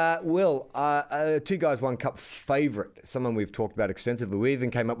 Will, Two Guys, One Cup favourite, someone we've talked about extensively. We even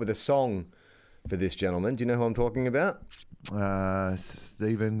came up with a song for this gentleman. Do you know who I'm talking about?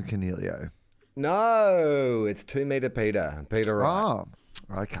 Stephen Cornelio. No, it's 2 Metre Peter. Peter Wright. Oh,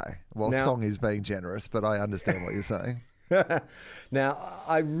 okay. Well, now, song is being generous, but I understand what you're saying. Now,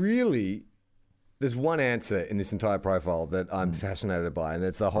 there's one answer in this entire profile that I'm fascinated by, and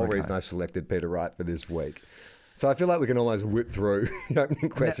that's the whole reason I selected Peter Wright for this week. So I feel like we can almost whip through the opening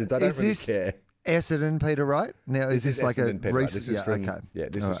questions. Now, I don't really care. Essendon Peter Wright? Now, is this like a recent? This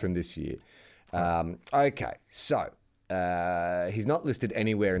is from this year. Okay, so he's not listed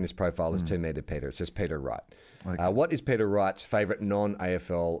anywhere in this profile as 2 Metre Peter. It's just Peter Wright. Okay. What is Peter Wright's favourite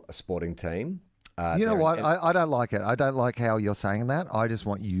non-AFL sporting team? You know what? I don't like it. I don't like how you're saying that. I just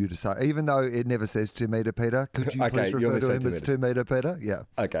want you to say, even though it never says 2 Metre Peter, could you please refer to him as 2 Metre Peter? Yeah.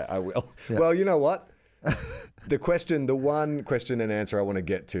 Okay, I will. Yeah. Well, you know what? The one question and answer I want to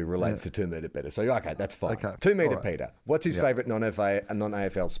get to relates to 2 Metre Peter. So, okay, that's fine. Okay. 2 Metre Peter. What's his favourite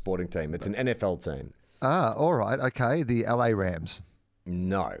non-AFL sporting team? It's an NFL team. All right. Okay. The LA Rams.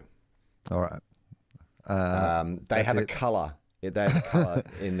 No. All right. They have a colour. They have a colour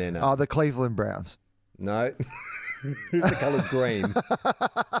in their name. Oh, the Cleveland Browns. No. The colour's green.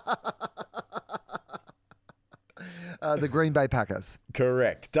 The Green Bay Packers.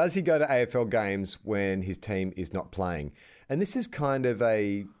 Correct. Does he go to AFL games when his team is not playing? And this is kind of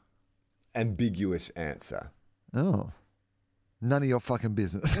a ambiguous answer. Oh. None of your fucking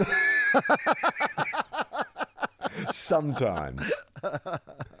business. Sometimes.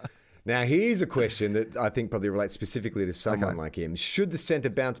 Now, here's a question that I think probably relates specifically to someone like him. Should the centre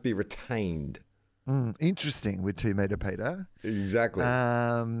bounce be retained? Interesting with 2 Metre Peter. Exactly.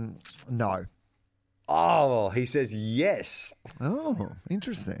 No. Oh, he says yes. Oh,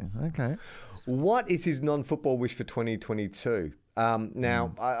 interesting. Okay. What is his non-football wish for 2022?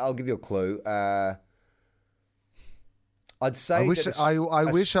 Now, I'll give you a clue. I'd say I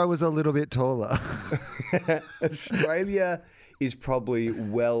wish I was a little bit taller. Australia is probably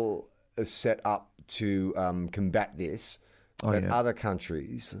well set up to combat this, but other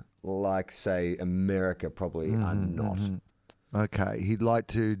countries, like, say, America, probably are not. Okay. He'd like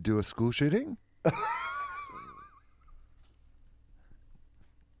to do a school shooting?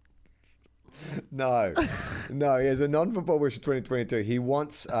 No. He has a non-football wish for 2022. He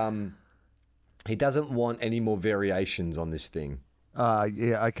wants, he doesn't want any more variations on this thing.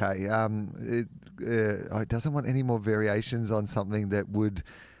 Yeah, okay. It doesn't want any more variations on something that would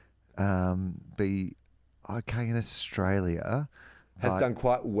be okay in Australia. Has done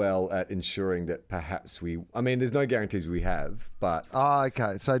quite well at ensuring that perhaps there's no guarantees we have, but... Oh,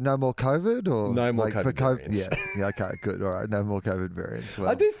 okay. So no more COVID? Or no more COVID variants. Yeah, okay, good. All right, no more COVID variants. Well,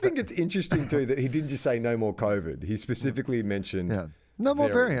 I do think it's interesting, too, that he didn't just say no more COVID. He specifically mentioned... Yeah. No more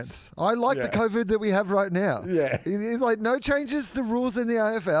variants. I like the COVID that we have right now. Yeah. Like, no changes to rules in the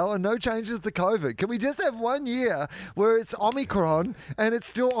AFL and no changes to COVID. Can we just have 1 year where it's Omicron and it's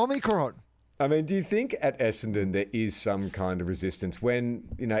still Omicron? I mean, do you think at Essendon there is some kind of resistance when,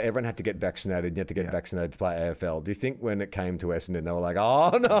 everyone had to get vaccinated, you had to get vaccinated to play AFL? Do you think when it came to Essendon, they were like,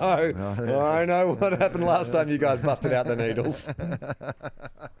 oh, no, I know what happened last time you guys busted out the needles.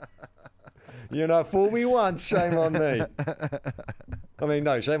 Fool me once, shame on me. I mean,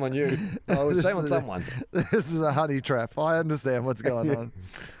 no, shame on you. Oh, shame on someone. This is a honey trap. I understand what's going on.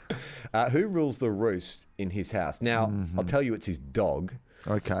 Who rules the roost in his house? Now, I'll tell you it's his dog.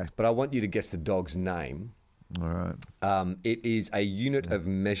 Okay. But I want you to guess the dog's name. All right. It is a unit of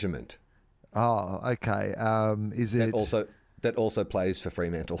measurement. Oh, okay. Is it that also plays for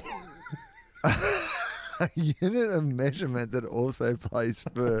Fremantle? a unit of measurement that also plays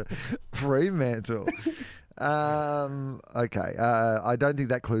for Fremantle? Okay. I don't think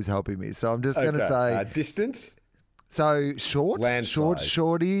that clue's helping me, so I'm just going to say distance. So short, Land size.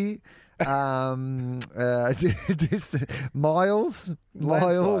 shorty. Just miles.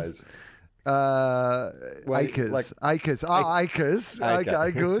 Size. Acres. Acres. Oh, acres.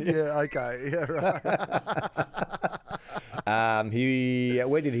 Okay, good. Yeah, okay. Yeah, right.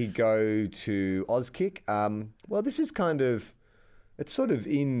 Where did he go to Auskick? Well, this is it's sort of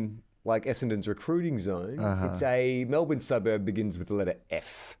in like Essendon's recruiting zone. It's a Melbourne suburb, begins with the letter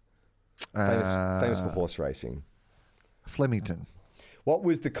F. Famous for horse racing. Flemington. What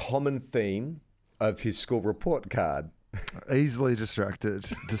was the common theme of his school report card? Easily distracted,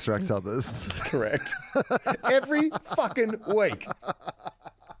 distracts others. Correct. Every fucking week.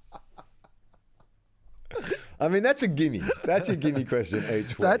 I mean, that's a gimme. That's a gimme question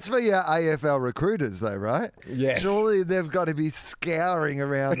each week. That's for your AFL recruiters, though, right? Yes. Surely they've got to be scouring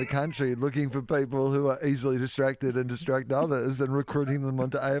around the country looking for people who are easily distracted and distract others and recruiting them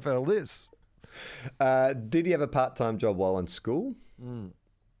onto AFL lists. Did he have a part-time job while in school?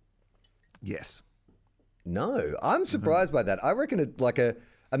 Yes. No. I'm surprised by that. I reckon he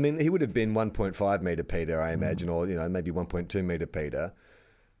would have been 1.5 metre Peter, I imagine, or maybe 1.2 metre Peter.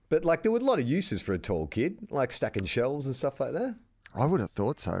 But there were a lot of uses for a tall kid, like stacking shelves and stuff like that. I would have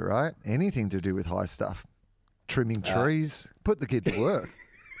thought so, right? Anything to do with high stuff. Trimming trees. Put the kid to work.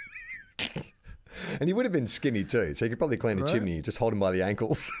 And he would have been skinny too, so he could probably clean a chimney, just hold him by the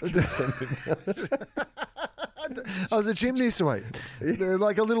ankles. I was a chimney sweep. They're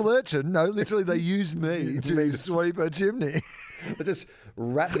like a little urchin. No, literally they used me to sweep a chimney. They just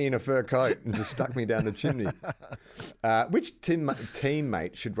wrapped me in a fur coat and just stuck me down the chimney. Which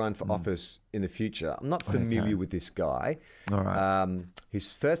teammate should run for office in the future? I'm not familiar with this guy. All right.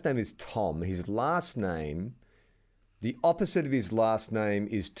 His first name is Tom. His last name, the opposite of his last name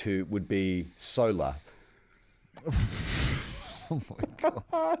would be Solar. Oh my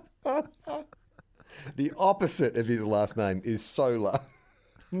God. The opposite of his last name is Solar.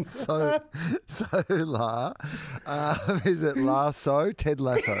 Solar. Is it Lasso? Ted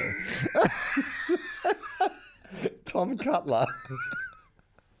Lasso. Tom Cutler.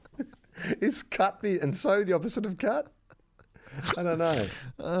 Is cut and so the opposite of cut? I don't know.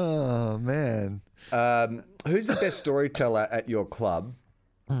 Oh, man. Who's the best storyteller at your club?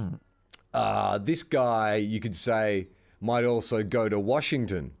 This guy, you could say, might also go to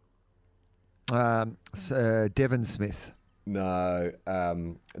Washington. Devon Smith. No.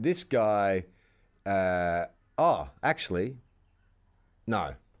 This guy... actually...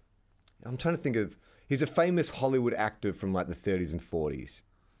 No. I'm trying to think of... He's a famous Hollywood actor from the 30s and 40s.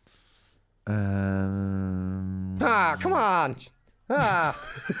 Come on. I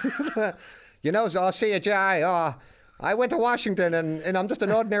see you, Jay. I went to Washington and I'm just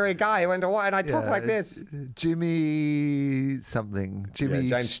an ordinary guy who went to and I talk like this. Jimmy something.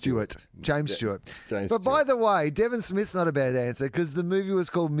 James Stewart. James Stewart. By the way, Devon Smith's not a bad answer because the movie was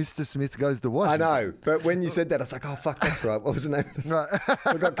called Mr. Smith Goes to Washington. I know, but when you said that, I was like, oh, fuck, that's right. What was the name of the Right.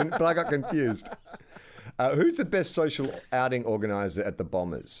 But I got confused. Who's the best social outing organizer at the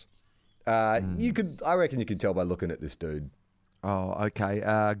Bombers? I reckon you could tell by looking at this dude. Oh,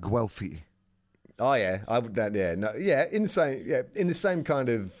 okay. Guelphy. Oh yeah, in the same kind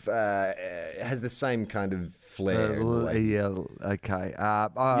of has the same kind of flair. Okay.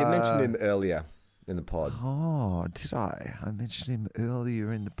 You mentioned him earlier in the pod. Oh, did I? I mentioned him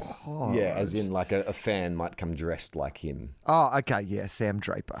earlier in the pod. Yeah, as in a fan might come dressed like him. Oh, okay. Yeah, Sam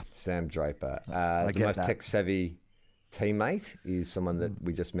Draper. The most tech-savvy teammate is someone that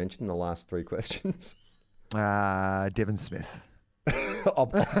we just mentioned in the last three questions. Devon Smith.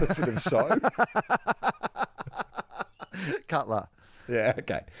 Opposite of so. Cutler. Yeah,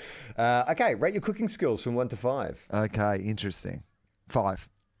 okay. Okay, rate your cooking skills from 1 to 5. Okay, interesting. 5.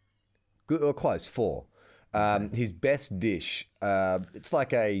 Good or close, 4. His best dish, it's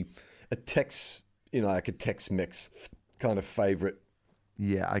like a Tex, like a Tex-Mex kind of favourite.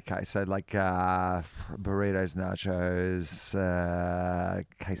 Yeah, okay. So burritos, nachos,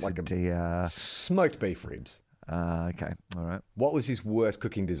 quesadilla. Smoked beef ribs. Okay, all right. What was his worst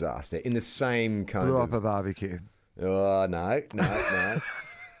cooking disaster? In the same kind Blew of... up a barbecue. Oh, no.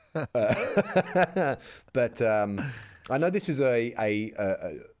 But I know this is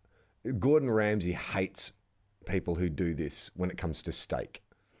Gordon Ramsay hates people who do this when it comes to steak.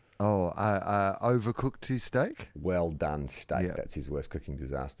 Overcooked his steak? Well done steak. Yeah. That's his worst cooking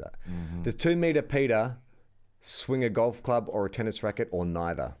disaster. Does 2 metre Peter swing a golf club or a tennis racket or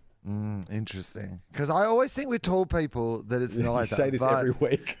neither? Interesting. Because I always think with tall people that it's neither. You say this every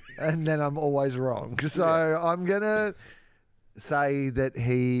week. And then I'm always wrong. So I'm going to say that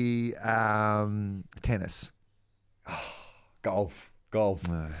he tennis. Golf.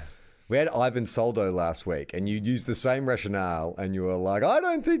 We had Ivan Soldo last week, and you used the same rationale, and you were like, I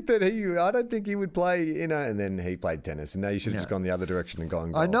don't think he would play, and then he played tennis, and now you should have just gone the other direction and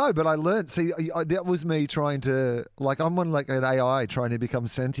gone golf. I know, but I learned. See, that was me trying to, I'm on like an AI trying to become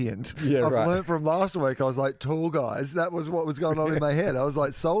sentient. Yeah, I've right. learned from last week. I was like, tall guys. That was what was going on in my head. I was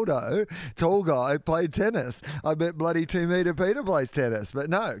like, Soldo, tall guy, played tennis. I bet bloody 2 metre Peter plays tennis, but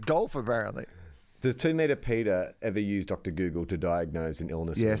no, golf apparently. Does 2 metre Peter ever use Dr. Google to diagnose an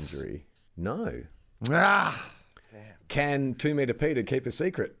illness or injury? No. Can 2 metre Peter keep a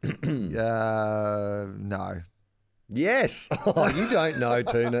secret? No. Yes. Oh, you don't know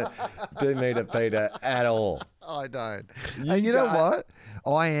 2 metre Peter at all. I don't. And you know what?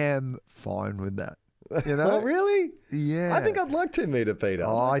 I am fine with that. You know? Oh, really? Yeah. I think I'd like 2 metre Peter.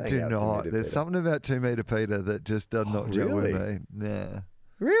 I do not. There's something about 2 metre Peter that just does not gel with me. Yeah.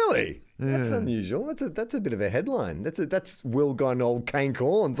 Really? That's Yeah. unusual. That's a bit of a headline. That's Will going old cane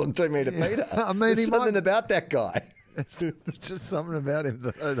corns on 2 metre Peter. I mean, There's he something might- about that guy. There's just something about him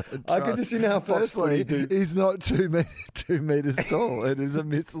that I don't I could trust. just see how Fox Firstly, Footy do. he's not 2 meters tall. It is a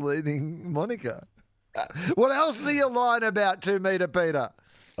misleading moniker. What else are you lying about 2 metre Peter?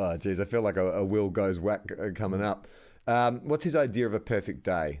 Oh, geez, I feel like a Will goes whack coming up. What's his idea of a perfect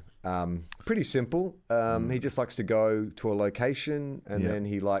day? Pretty simple. He just likes to go to a location and then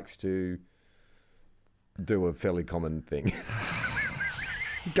he likes to do a fairly common thing.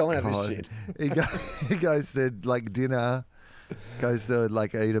 Go and have a shit. He goes to like dinner, goes to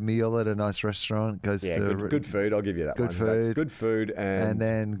like eat a meal at a nice restaurant, goes to good food. I'll give you that good one. food. That's good food and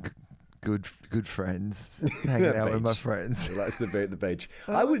then good friends, hanging out with my friends. He likes to be at the beach.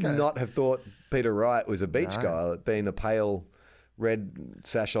 I would not have thought Peter Wright was a beach guy, being a pale red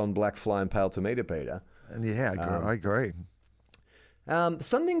sash on, black flying pale tomato Peter. And yeah, I agree.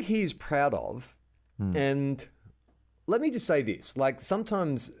 Something he's proud of, and let me just say this: like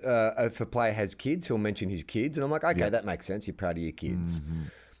sometimes if a player has kids, he'll mention his kids, and I'm like, okay, that makes sense. You're proud of your kids.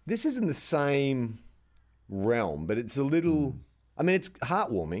 This isn't the same realm, but it's a little. I mean, it's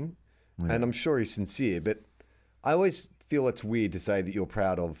heartwarming, and I'm sure he's sincere. But I always feel it's weird to say that you're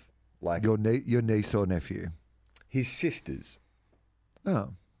proud of like your niece or nephew, his sisters. Oh,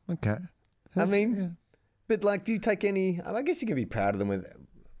 okay. I mean, but like, do you take any? I guess you can be proud of them with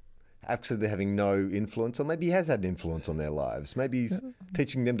actually having no influence, or maybe he has had an influence on their lives. Maybe he's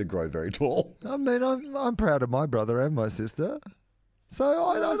teaching them to grow very tall. I mean, I'm proud of my brother and my sister. So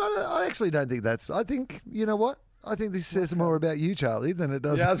I actually don't think that's. I think, you know what? I think this says more about you, Charlie, than it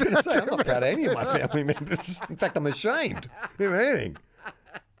does. Yeah, I was going to say, I'm not proud of any of my family members. In fact, I'm ashamed of anything.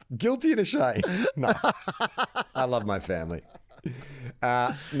 Guilty and ashamed. No, I love my family.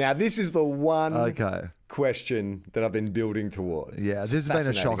 Now, this is the one question that I've been building towards. Yeah, this has been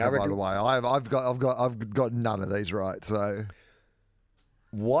a shocker, by the way. I've got none of these right. So,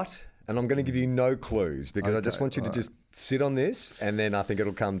 what? And I'm going to give you no clues because I just want you to just sit on this, and then I think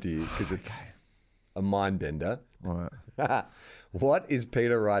it'll come to you because it's a mind bender. All right. What is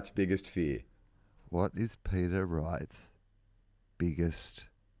Peter Wright's biggest fear? What is Peter Wright's biggest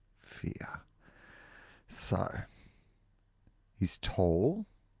fear? So, he's tall.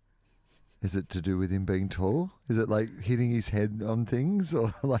 Is it to do with him being tall? Is it like hitting his head on things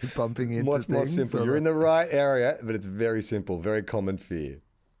or like bumping into What's things? more simple? You're in the right area, but it's very simple, very common fear.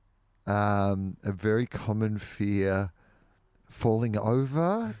 A very common fear: falling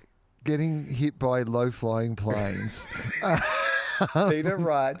over, getting hit by low-flying planes. Peter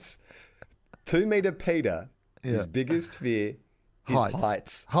Wright's 2 metre Peter. His biggest fear is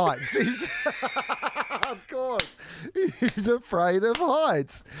heights. Heights. Of course, he's afraid of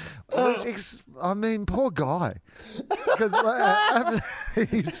heights. I mean, poor guy. Because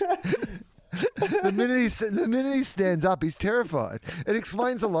the minute he stands up, he's terrified. It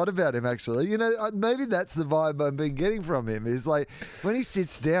explains a lot about him, actually. You know, maybe that's the vibe I've been getting from him. Is like when he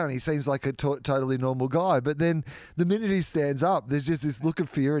sits down, he seems like a totally normal guy, but then the minute he stands up, there's just this look of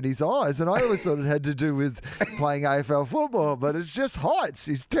fear in his eyes. And I always thought it had to do with playing AFL football, but it's just heights.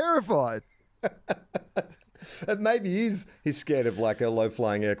 He's terrified. And maybe he's scared of like a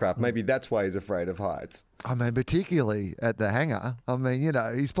low-flying aircraft. Maybe that's why he's afraid of heights. I mean, particularly at the hangar. I mean, you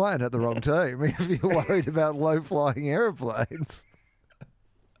know, he's playing at the wrong team if you're worried about low-flying aeroplanes.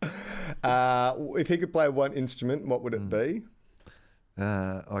 If he could play one instrument, what would it be?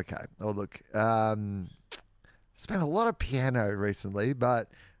 Okay. Oh, look. Spent a lot of piano recently, but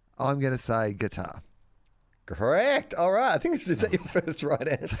I'm going to say guitar. Correct. All right. I think is that your first right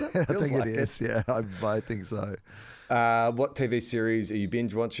answer? I Feels think like it is. Yeah, I think so. What TV series are you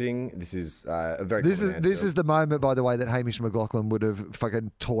binge watching? This is a very. This common is answer. the moment, by the way, that Hamish McLaughlin would have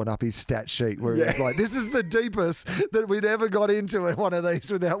fucking torn up his stat sheet where he was like, "This is the deepest that we'd ever got into in one of these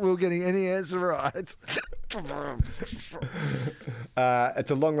without Will getting any answer right."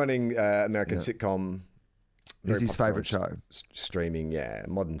 It's a long-running American sitcom. Is Very his favourite show? Streaming,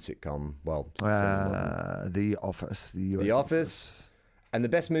 modern sitcom. Well, The Office. The Office. And the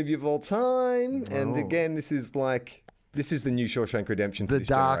best movie of all time. Oh. And again, this is the new Shawshank Redemption for The this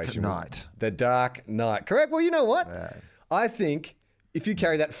Dark generation. Knight. The Dark Knight. Correct. Well, you know what? I think if you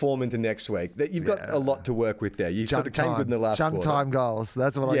carry that form into next week, that you've got a lot to work with there. You sort of came good in the last junk quarter. time goals.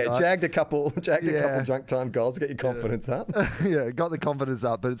 That's what I got. Jagged a couple junk time goals to get your confidence up. Yeah, got the confidence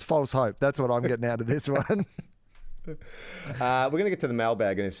up, but it's false hope. That's what I'm getting out of this one. We're going to get to the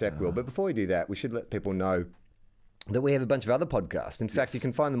mailbag in a sec, Will. But before we do that, we should let people know that we have a bunch of other podcasts. In fact, you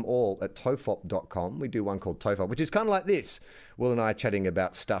can find them all at tofop.com. We do one called Tofop, which is kind of like this. Will and I are chatting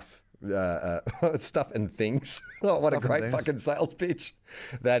about stuff and things. Oh, what a great fucking sales pitch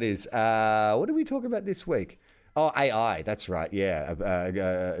that is. What did we talk about this week? Oh, AI. That's right. Yeah.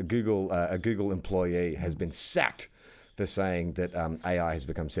 A Google employee has been sacked for saying that AI has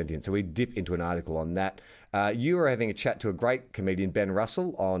become sentient. So we dip into an article on that. You were having a chat to a great comedian, Ben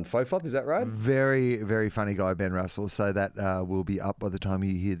Russell, on Fofop, is that right? Very, very funny guy, Ben Russell. So that will be up by the time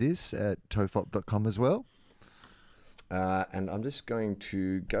you hear this at tofop.com as well. And I'm just going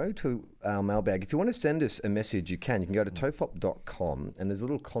to go to our mailbag. If you want to send us a message, you can. You can go to tofop.com and there's a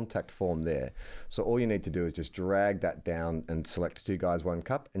little contact form there. So all you need to do is just drag that down and select 2 Guys, 1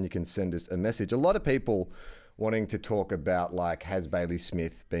 Cup, and you can send us a message. A lot of people wanting to talk about, like, has Bailey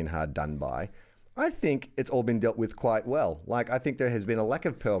Smith been hard done by? I think it's all been dealt with quite well. Like, I think there has been a lack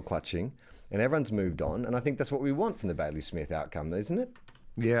of pearl clutching and everyone's moved on. And I think that's what we want from the Bailey Smith outcome, isn't it?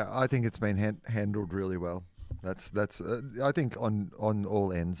 Yeah, I think it's been handled really well. That's I think on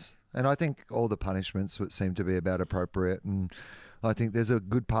all ends. And I think all the punishments would seem to be about appropriate. And I think there's a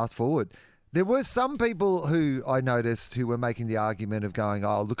good path forward. There were some people who I noticed who were making the argument of going,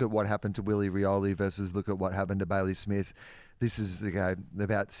 oh, look at what happened to Willie Rioli versus look at what happened to Bailey Smith. This is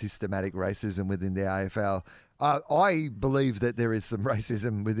about systematic racism within the AFL. I believe that there is some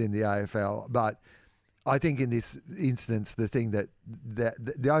racism within the AFL, but I think in this instance, the thing that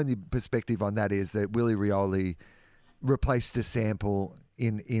the only perspective on that is that Willie Rioli replaced a sample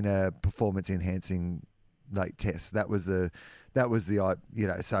in a performance enhancing test. That was the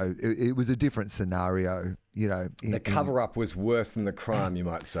so it was a different scenario, The cover-up was worse than the crime, you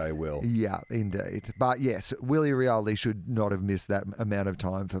might say, Will. Yeah, indeed. But yes, Willie Rioli should not have missed that amount of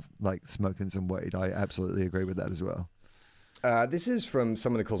time for smoking some weed. I absolutely agree with that as well. This is from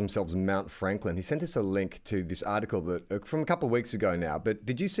someone who calls themselves Mount Franklin. He sent us a link to this article that from a couple of weeks ago now. But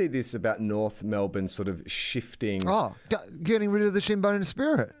did you see this about North Melbourne sort of shifting? Oh, getting rid of the shin bone and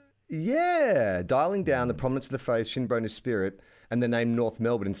spirit. Yeah, dialing down the prominence of the phrase shin bone is spirit and the name North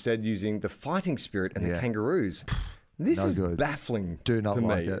Melbourne, instead using the fighting spirit and the Kangaroos. This is baffling Do not to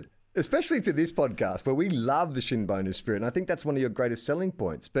like me. it. Especially to this podcast where we love the shin bone spirit. And I think that's one of your greatest selling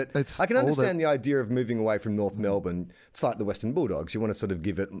points. But I can understand the idea of moving away from North Melbourne. It's like the Western Bulldogs. You want to sort of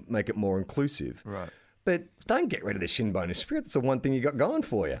make it more inclusive. Right. But don't get rid of the shin bone spirit. That's the one thing you got going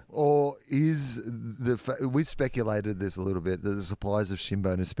for you. Or is we speculated this a little bit, that the supplies of shin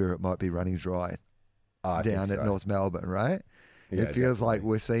bone and spirit might be running dry down at North Melbourne, right? Yeah, it feels like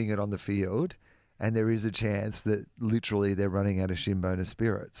we're seeing it on the field. And there is a chance that literally they're running out of shin bone and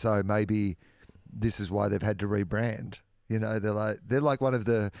spirit. So maybe this is why they've had to rebrand. They're like one of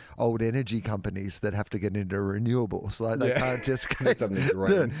the old energy companies that have to get into renewables. Like they can't just get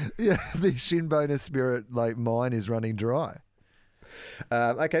the shin bone and spirit mine is running dry.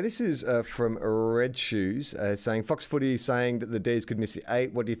 Okay, this is from Red Shoes saying Fox Footy saying that the D's could miss the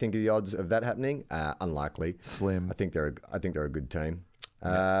 8. What do you think of the odds of that happening? Unlikely. Slim. I think they're a good team.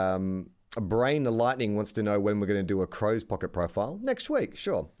 Brain the Lightning wants to know when we're going to do a Crows pocket profile. Next week,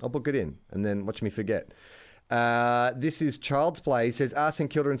 sure. I'll book it in and then watch me forget. This is Child's Play. He says, are St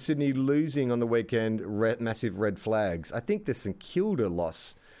Kilda and Sydney losing on the weekend? Massive red flags. I think the St Kilda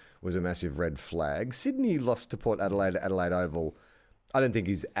loss was a massive red flag. Sydney lost to Port Adelaide at Adelaide Oval. I don't think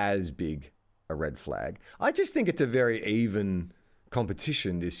is as big a red flag. I just think it's a very even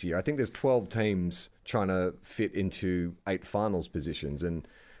competition this year. I think there's 12 teams trying to fit into 8 finals positions, and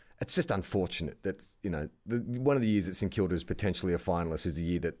it's just unfortunate that one of the years that St Kilda is potentially a finalist is the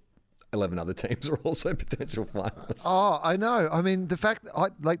year that 11 other teams are also potential finalists. Oh, I know. I mean, the fact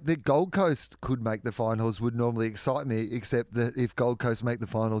like the Gold Coast could make the finals would normally excite me, except that if Gold Coast make the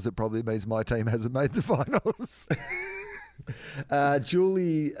finals, it probably means my team hasn't made the finals.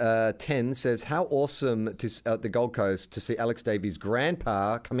 Julie 10 says, how awesome at the Gold Coast to see Alex Davies'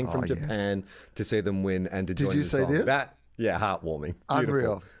 grandpa coming from Japan to see them win and to join the song. Did you see this? Yeah, heartwarming. Unreal.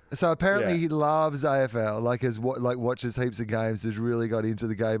 Beautiful. So apparently he loves AFL, watches heaps of games, has really got into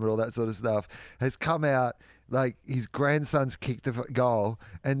the game and all that sort of stuff, has come out, like his grandson's kicked a goal,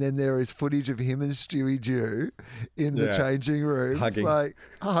 and then there is footage of him and Stewie Dew in the changing rooms,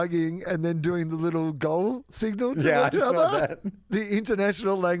 hugging and then doing the little goal signal to each other. Saw that. The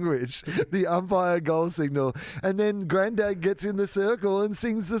international language, the umpire goal signal. And then Granddad gets in the circle and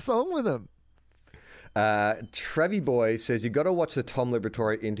sings the song with him. Travie Boy says, you got to watch the Tom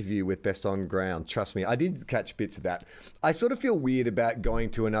Liberatore interview with Best on Ground. Trust me, I did catch bits of that. I sort of feel weird about going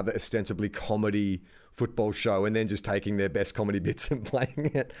to another ostensibly comedy football show and then just taking their best comedy bits and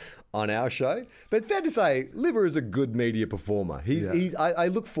playing it on our show. But fair to say, Libber is a good media performer. I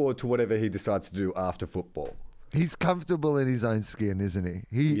look forward to whatever he decides to do after football. He's comfortable in his own skin, isn't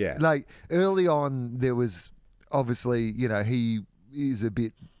he? Like early on, there was obviously, he is a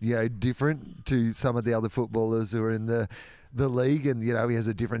bit, different to some of the other footballers who are in the league, and he has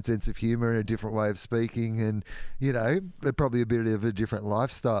a different sense of humour and a different way of speaking, and probably a bit of a different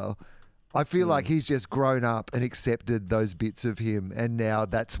lifestyle. I feel like he's just grown up and accepted those bits of him, and now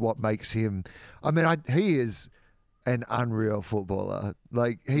that's what makes him. I mean, he is an unreal footballer.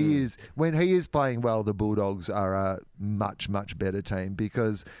 Like he is, when he is playing well, the Bulldogs are a much, much better team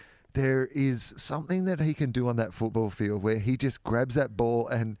because there is something that he can do on that football field where he just grabs that ball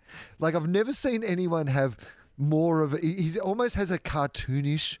and, like, I've never seen anyone have more of he almost has a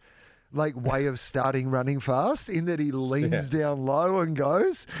cartoonish way of starting running fast in that he leans down low and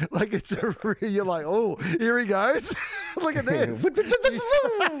goes. Like it's you're like, oh, here he goes. Look at this.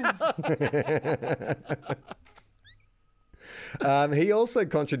 He also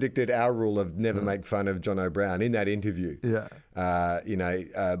contradicted our rule of never make fun of John O'Brien in that interview.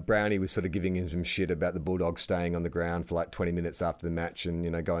 Brownie was sort of giving him some shit about the Bulldogs staying on the ground for like 20 minutes after the match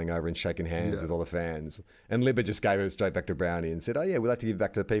and, going over and shaking hands with all the fans. And Libba just gave it straight back to Brownie and said, oh, yeah, we'd like to give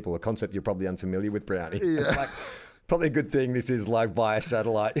back to the people, a concept you're probably unfamiliar with, Brownie. Yeah. Probably a good thing this is live via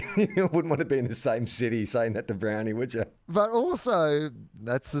satellite. You wouldn't want to be in the same city saying that to Brownie, would you? But also,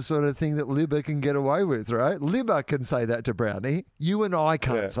 that's the sort of thing that Libba can get away with, right? Libba can say that to Brownie. You and I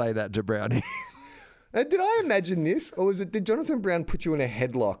can't say that to Brownie. Did I imagine this, or did Jonathan Brown put you in a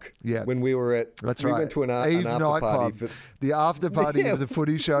headlock when we were at... That's we right. went to an Eve after nightclub. party. The after party of the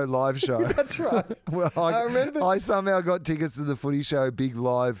Footy Show live show. That's right. Well, I remember. I somehow got tickets to the Footy Show big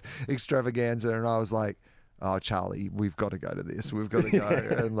live extravaganza, and I was like, oh, Charlie, we've got to go to this. We've got to go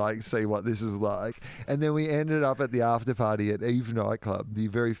and see what this is like. And then we ended up at the after party at Eve nightclub, the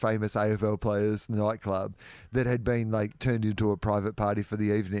very famous AFL players nightclub that had been turned into a private party for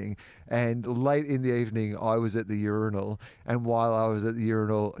the evening. And late in the evening, I was at the urinal. And while I was at the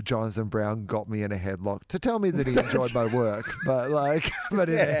urinal, Jonathan Brown got me in a headlock to tell me that he enjoyed my work, but in a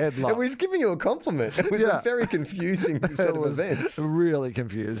headlock. And was giving you a compliment. It was a very confusing set of events. Really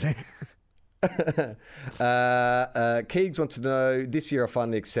confusing. Keegs wants to know, this year I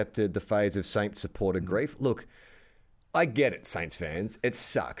finally accepted the phase of Saints supporter grief. Look, I get it, Saints fans. It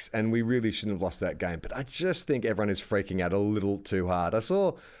sucks, and we really shouldn't have lost that game. But I just think everyone is freaking out a little too hard. I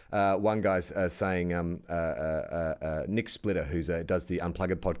saw one guy saying, Nick Splitter, who does the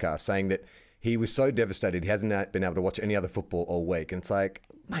Unplugged podcast, saying that he was so devastated he hasn't been able to watch any other football all week. And it's like,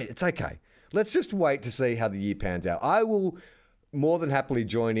 mate, it's okay. Let's just wait to see how the year pans out. I will more than happily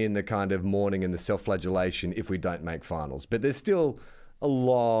join in the kind of mourning and the self-flagellation if we don't make finals. But there's still a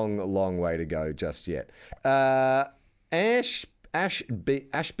long, long way to go just yet.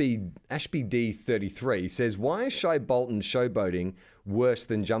 Ashby-D33 says, why is Shai Bolton showboating worse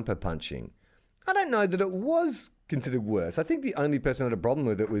than jumper punching? I don't know that it was considered worse. I think the only person who had a problem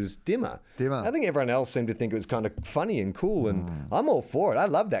with it was Dimmer. I think everyone else seemed to think it was kind of funny and cool, and I'm all for it. I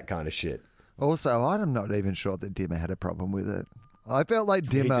love that kind of shit. Also, I'm not even sure that Dimmer had a problem with it. I felt like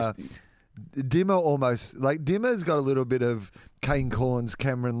Dimmer almost, Dimmer's got a little bit of Kane Corns,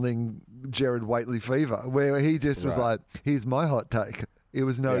 Cameron Ling, Jared Waitley fever, where he just was like, here's my hot take. It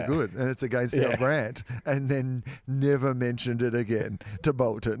was no good, and it's against our brand. And then never mentioned it again to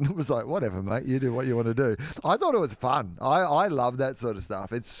Bolton. It was like, whatever, mate, you do what you want to do. I thought it was fun. I love that sort of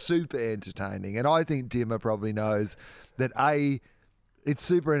stuff. It's super entertaining. And I think Dimmer probably knows that, it's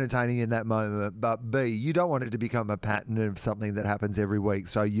super entertaining in that moment, but B, you don't want it to become a pattern of something that happens every week.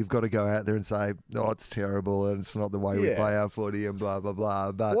 So you've got to go out there and say, "Oh, it's terrible, and it's not the way we play our footy," and blah blah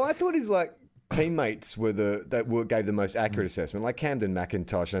blah. But I thought his teammates gave the most accurate assessment. Like Camden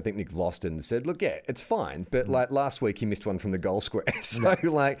McIntosh and I think Nick Vlaston said, "Look, yeah, it's fine." But last week he missed one from the goal square, so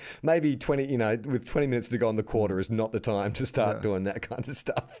maybe 20, with 20 minutes to go on the quarter is not the time to start doing that kind of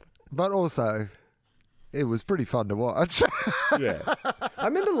stuff. But also, it was pretty fun to watch. Yeah. I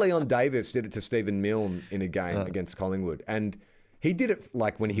remember Leon Davis did it to Stephen Milne in a game against Collingwood. And he did it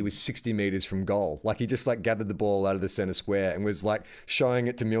when he was 60 metres from goal. He just gathered the ball out of the centre square and was showing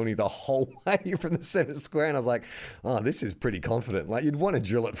it to Milne the whole way from the centre square. And I was like, oh, this is pretty confident. You'd want to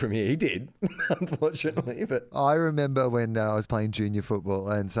drill it from here. He did, unfortunately. But I remember when I was playing junior football,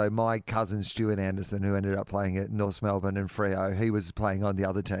 and so my cousin Stuart Anderson, who ended up playing at North Melbourne and Freo, he was playing on the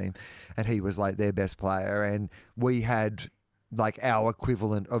other team, and he was their best player. And we had our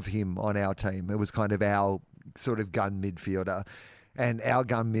equivalent of him on our team. It was kind of our sort of gun midfielder. And our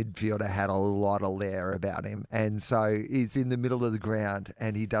gun midfielder had a lot of lair about him. And so he's in the middle of the ground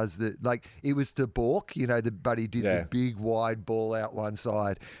and he does it was the balk, but he did the big wide ball out one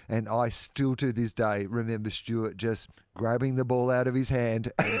side. And I still to this day remember Stuart just grabbing the ball out of his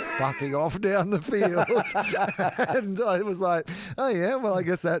hand and fucking off down the field. And I was like, oh yeah, well, I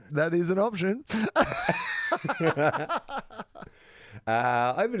guess that is an option.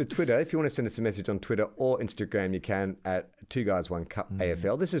 Over to Twitter. If you want to send us a message on Twitter or Instagram, you can at 2 Guys 1 Cup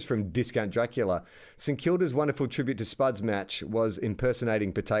AFL. This is from Discount Dracula. St Kilda's wonderful tribute to Spud's match was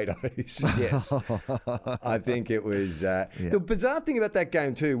impersonating potatoes. Yes. I think it was. The bizarre thing about that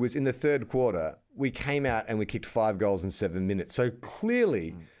game too was in the third quarter, we came out and we kicked 5 goals in 7 minutes. So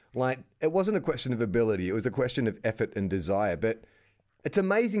clearly, it wasn't a question of ability. It was a question of effort and desire. But it's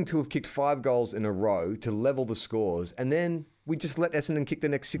amazing to have kicked 5 goals in a row to level the scores, and then we just let Essendon kick the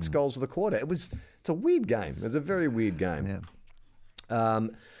next 6 goals of the quarter. It's a weird game. It was a very weird game. Yeah.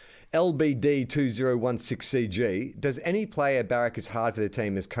 LBD2016CG. Does any player barrack as hard for the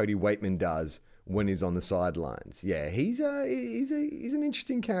team as Cody Waitman does when he's on the sidelines? Yeah, he's an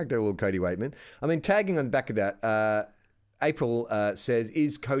interesting character, little Cody Waitman. I mean, tagging on the back of that, April says,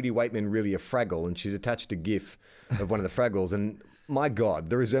 "Is Cody Waitman really a Fraggle?" And she's attached a GIF of one of the Fraggles, and my God,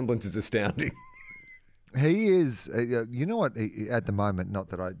 the resemblance is astounding. He is, you know what? At the moment, not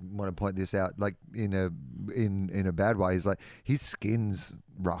that I want to point this out, in a bad way, is his skin's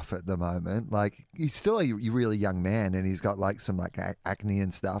rough at the moment. He's still a really young man, and he's got some acne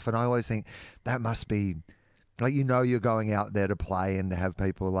and stuff. And I always think that must be you're going out there to play and to have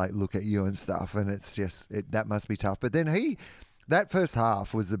people look at you and stuff, and it's just that must be tough. But then that first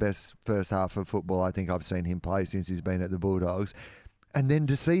half was the best first half of football I think I've seen him play since he's been at the Bulldogs, and then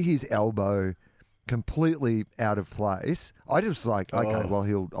to see his elbow completely out of place, I just okay, well,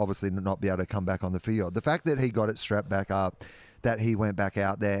 he'll obviously not be able to come back on the field. The fact that he got it strapped back up, that he went back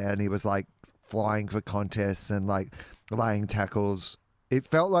out there and he was flying for contests and laying tackles, it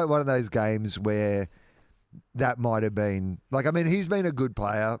felt like one of those games where that might have been he's been a good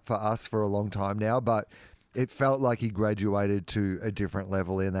player for us for a long time now, but it felt like he graduated to a different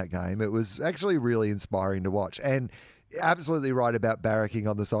level in that game. It was actually really inspiring to watch. And absolutely right about barracking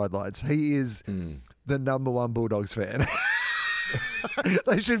on the sidelines. He is the number one Bulldogs fan.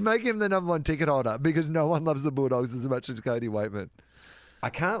 They should make him the number one ticket holder because no one loves the Bulldogs as much as Cody Waitman. I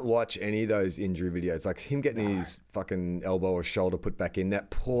can't watch any of those injury videos. Him getting his fucking elbow or shoulder put back in.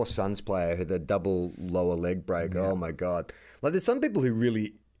 That poor Suns player who had the double lower leg break. Yeah. Oh my God. There's some people who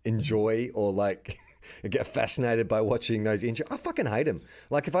really enjoy or get fascinated by watching those injuries. I fucking hate them.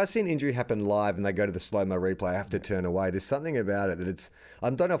 If I see an injury happen live and they go to the slow-mo replay, I have to turn away. There's something about it that I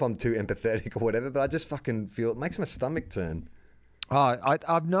don't know if I'm too empathetic or whatever, but I just fucking feel it makes my stomach turn. Oh,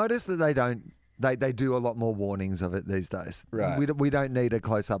 I've noticed that they do a lot more warnings of it these days. Right. We don't need a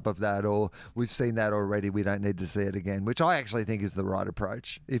close-up of that, or we've seen that already. We don't need to see it again, which I actually think is the right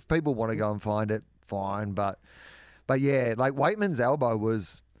approach. If people want to go and find it, fine. But yeah, Waitman's elbow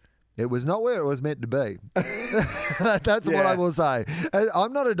was... It was not where it was meant to be. That's what I will say.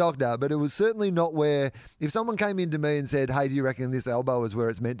 I'm not a doctor, but it was certainly not where... If someone came in to me and said, "Hey, do you reckon this elbow is where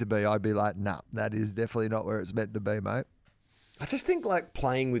it's meant to be?" I'd be like, "Nah, that is definitely not where it's meant to be, mate." I just think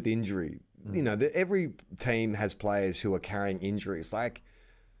playing with injury, every team has players who are carrying injuries.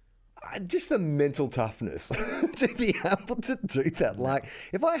 Just the mental toughness to be able to do that.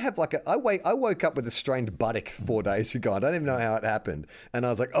 If I have I woke up with a strained buttock 4 days ago. I don't even know how it happened. And I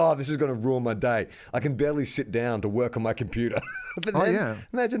was like, oh, this is going to ruin my day. I can barely sit down to work on my computer. But Oh, then, yeah.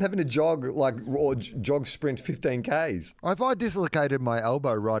 imagine having to jog or jog sprint 15 Ks. If I dislocated my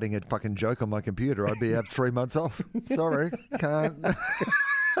elbow writing a fucking joke on my computer, I'd be have 3 months off. Sorry, can't.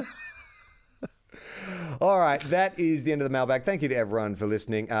 All right, that is the end of the mailbag. Thank you to everyone for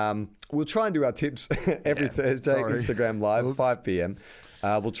listening. We'll try and do our tips every Thursday, sorry. Instagram Live, Oops. 5 p.m.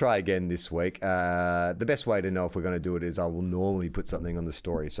 We'll try again this week. The best way to know if we're going to do it is I will normally put something on the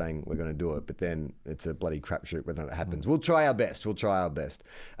story saying we're going to do it, but then it's a bloody crapshoot whether it happens. We'll try our best.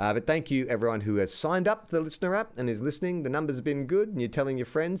 But thank you, everyone who has signed up to the listener app and is listening. The numbers have been good, and you're telling your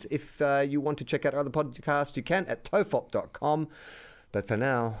friends. If you want to check out our other podcasts, you can at tofop.com. But for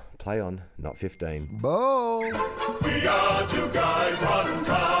now, play on, not 15. Ball. We are two guys, one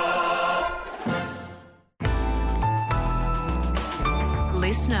cup.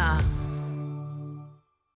 Listener.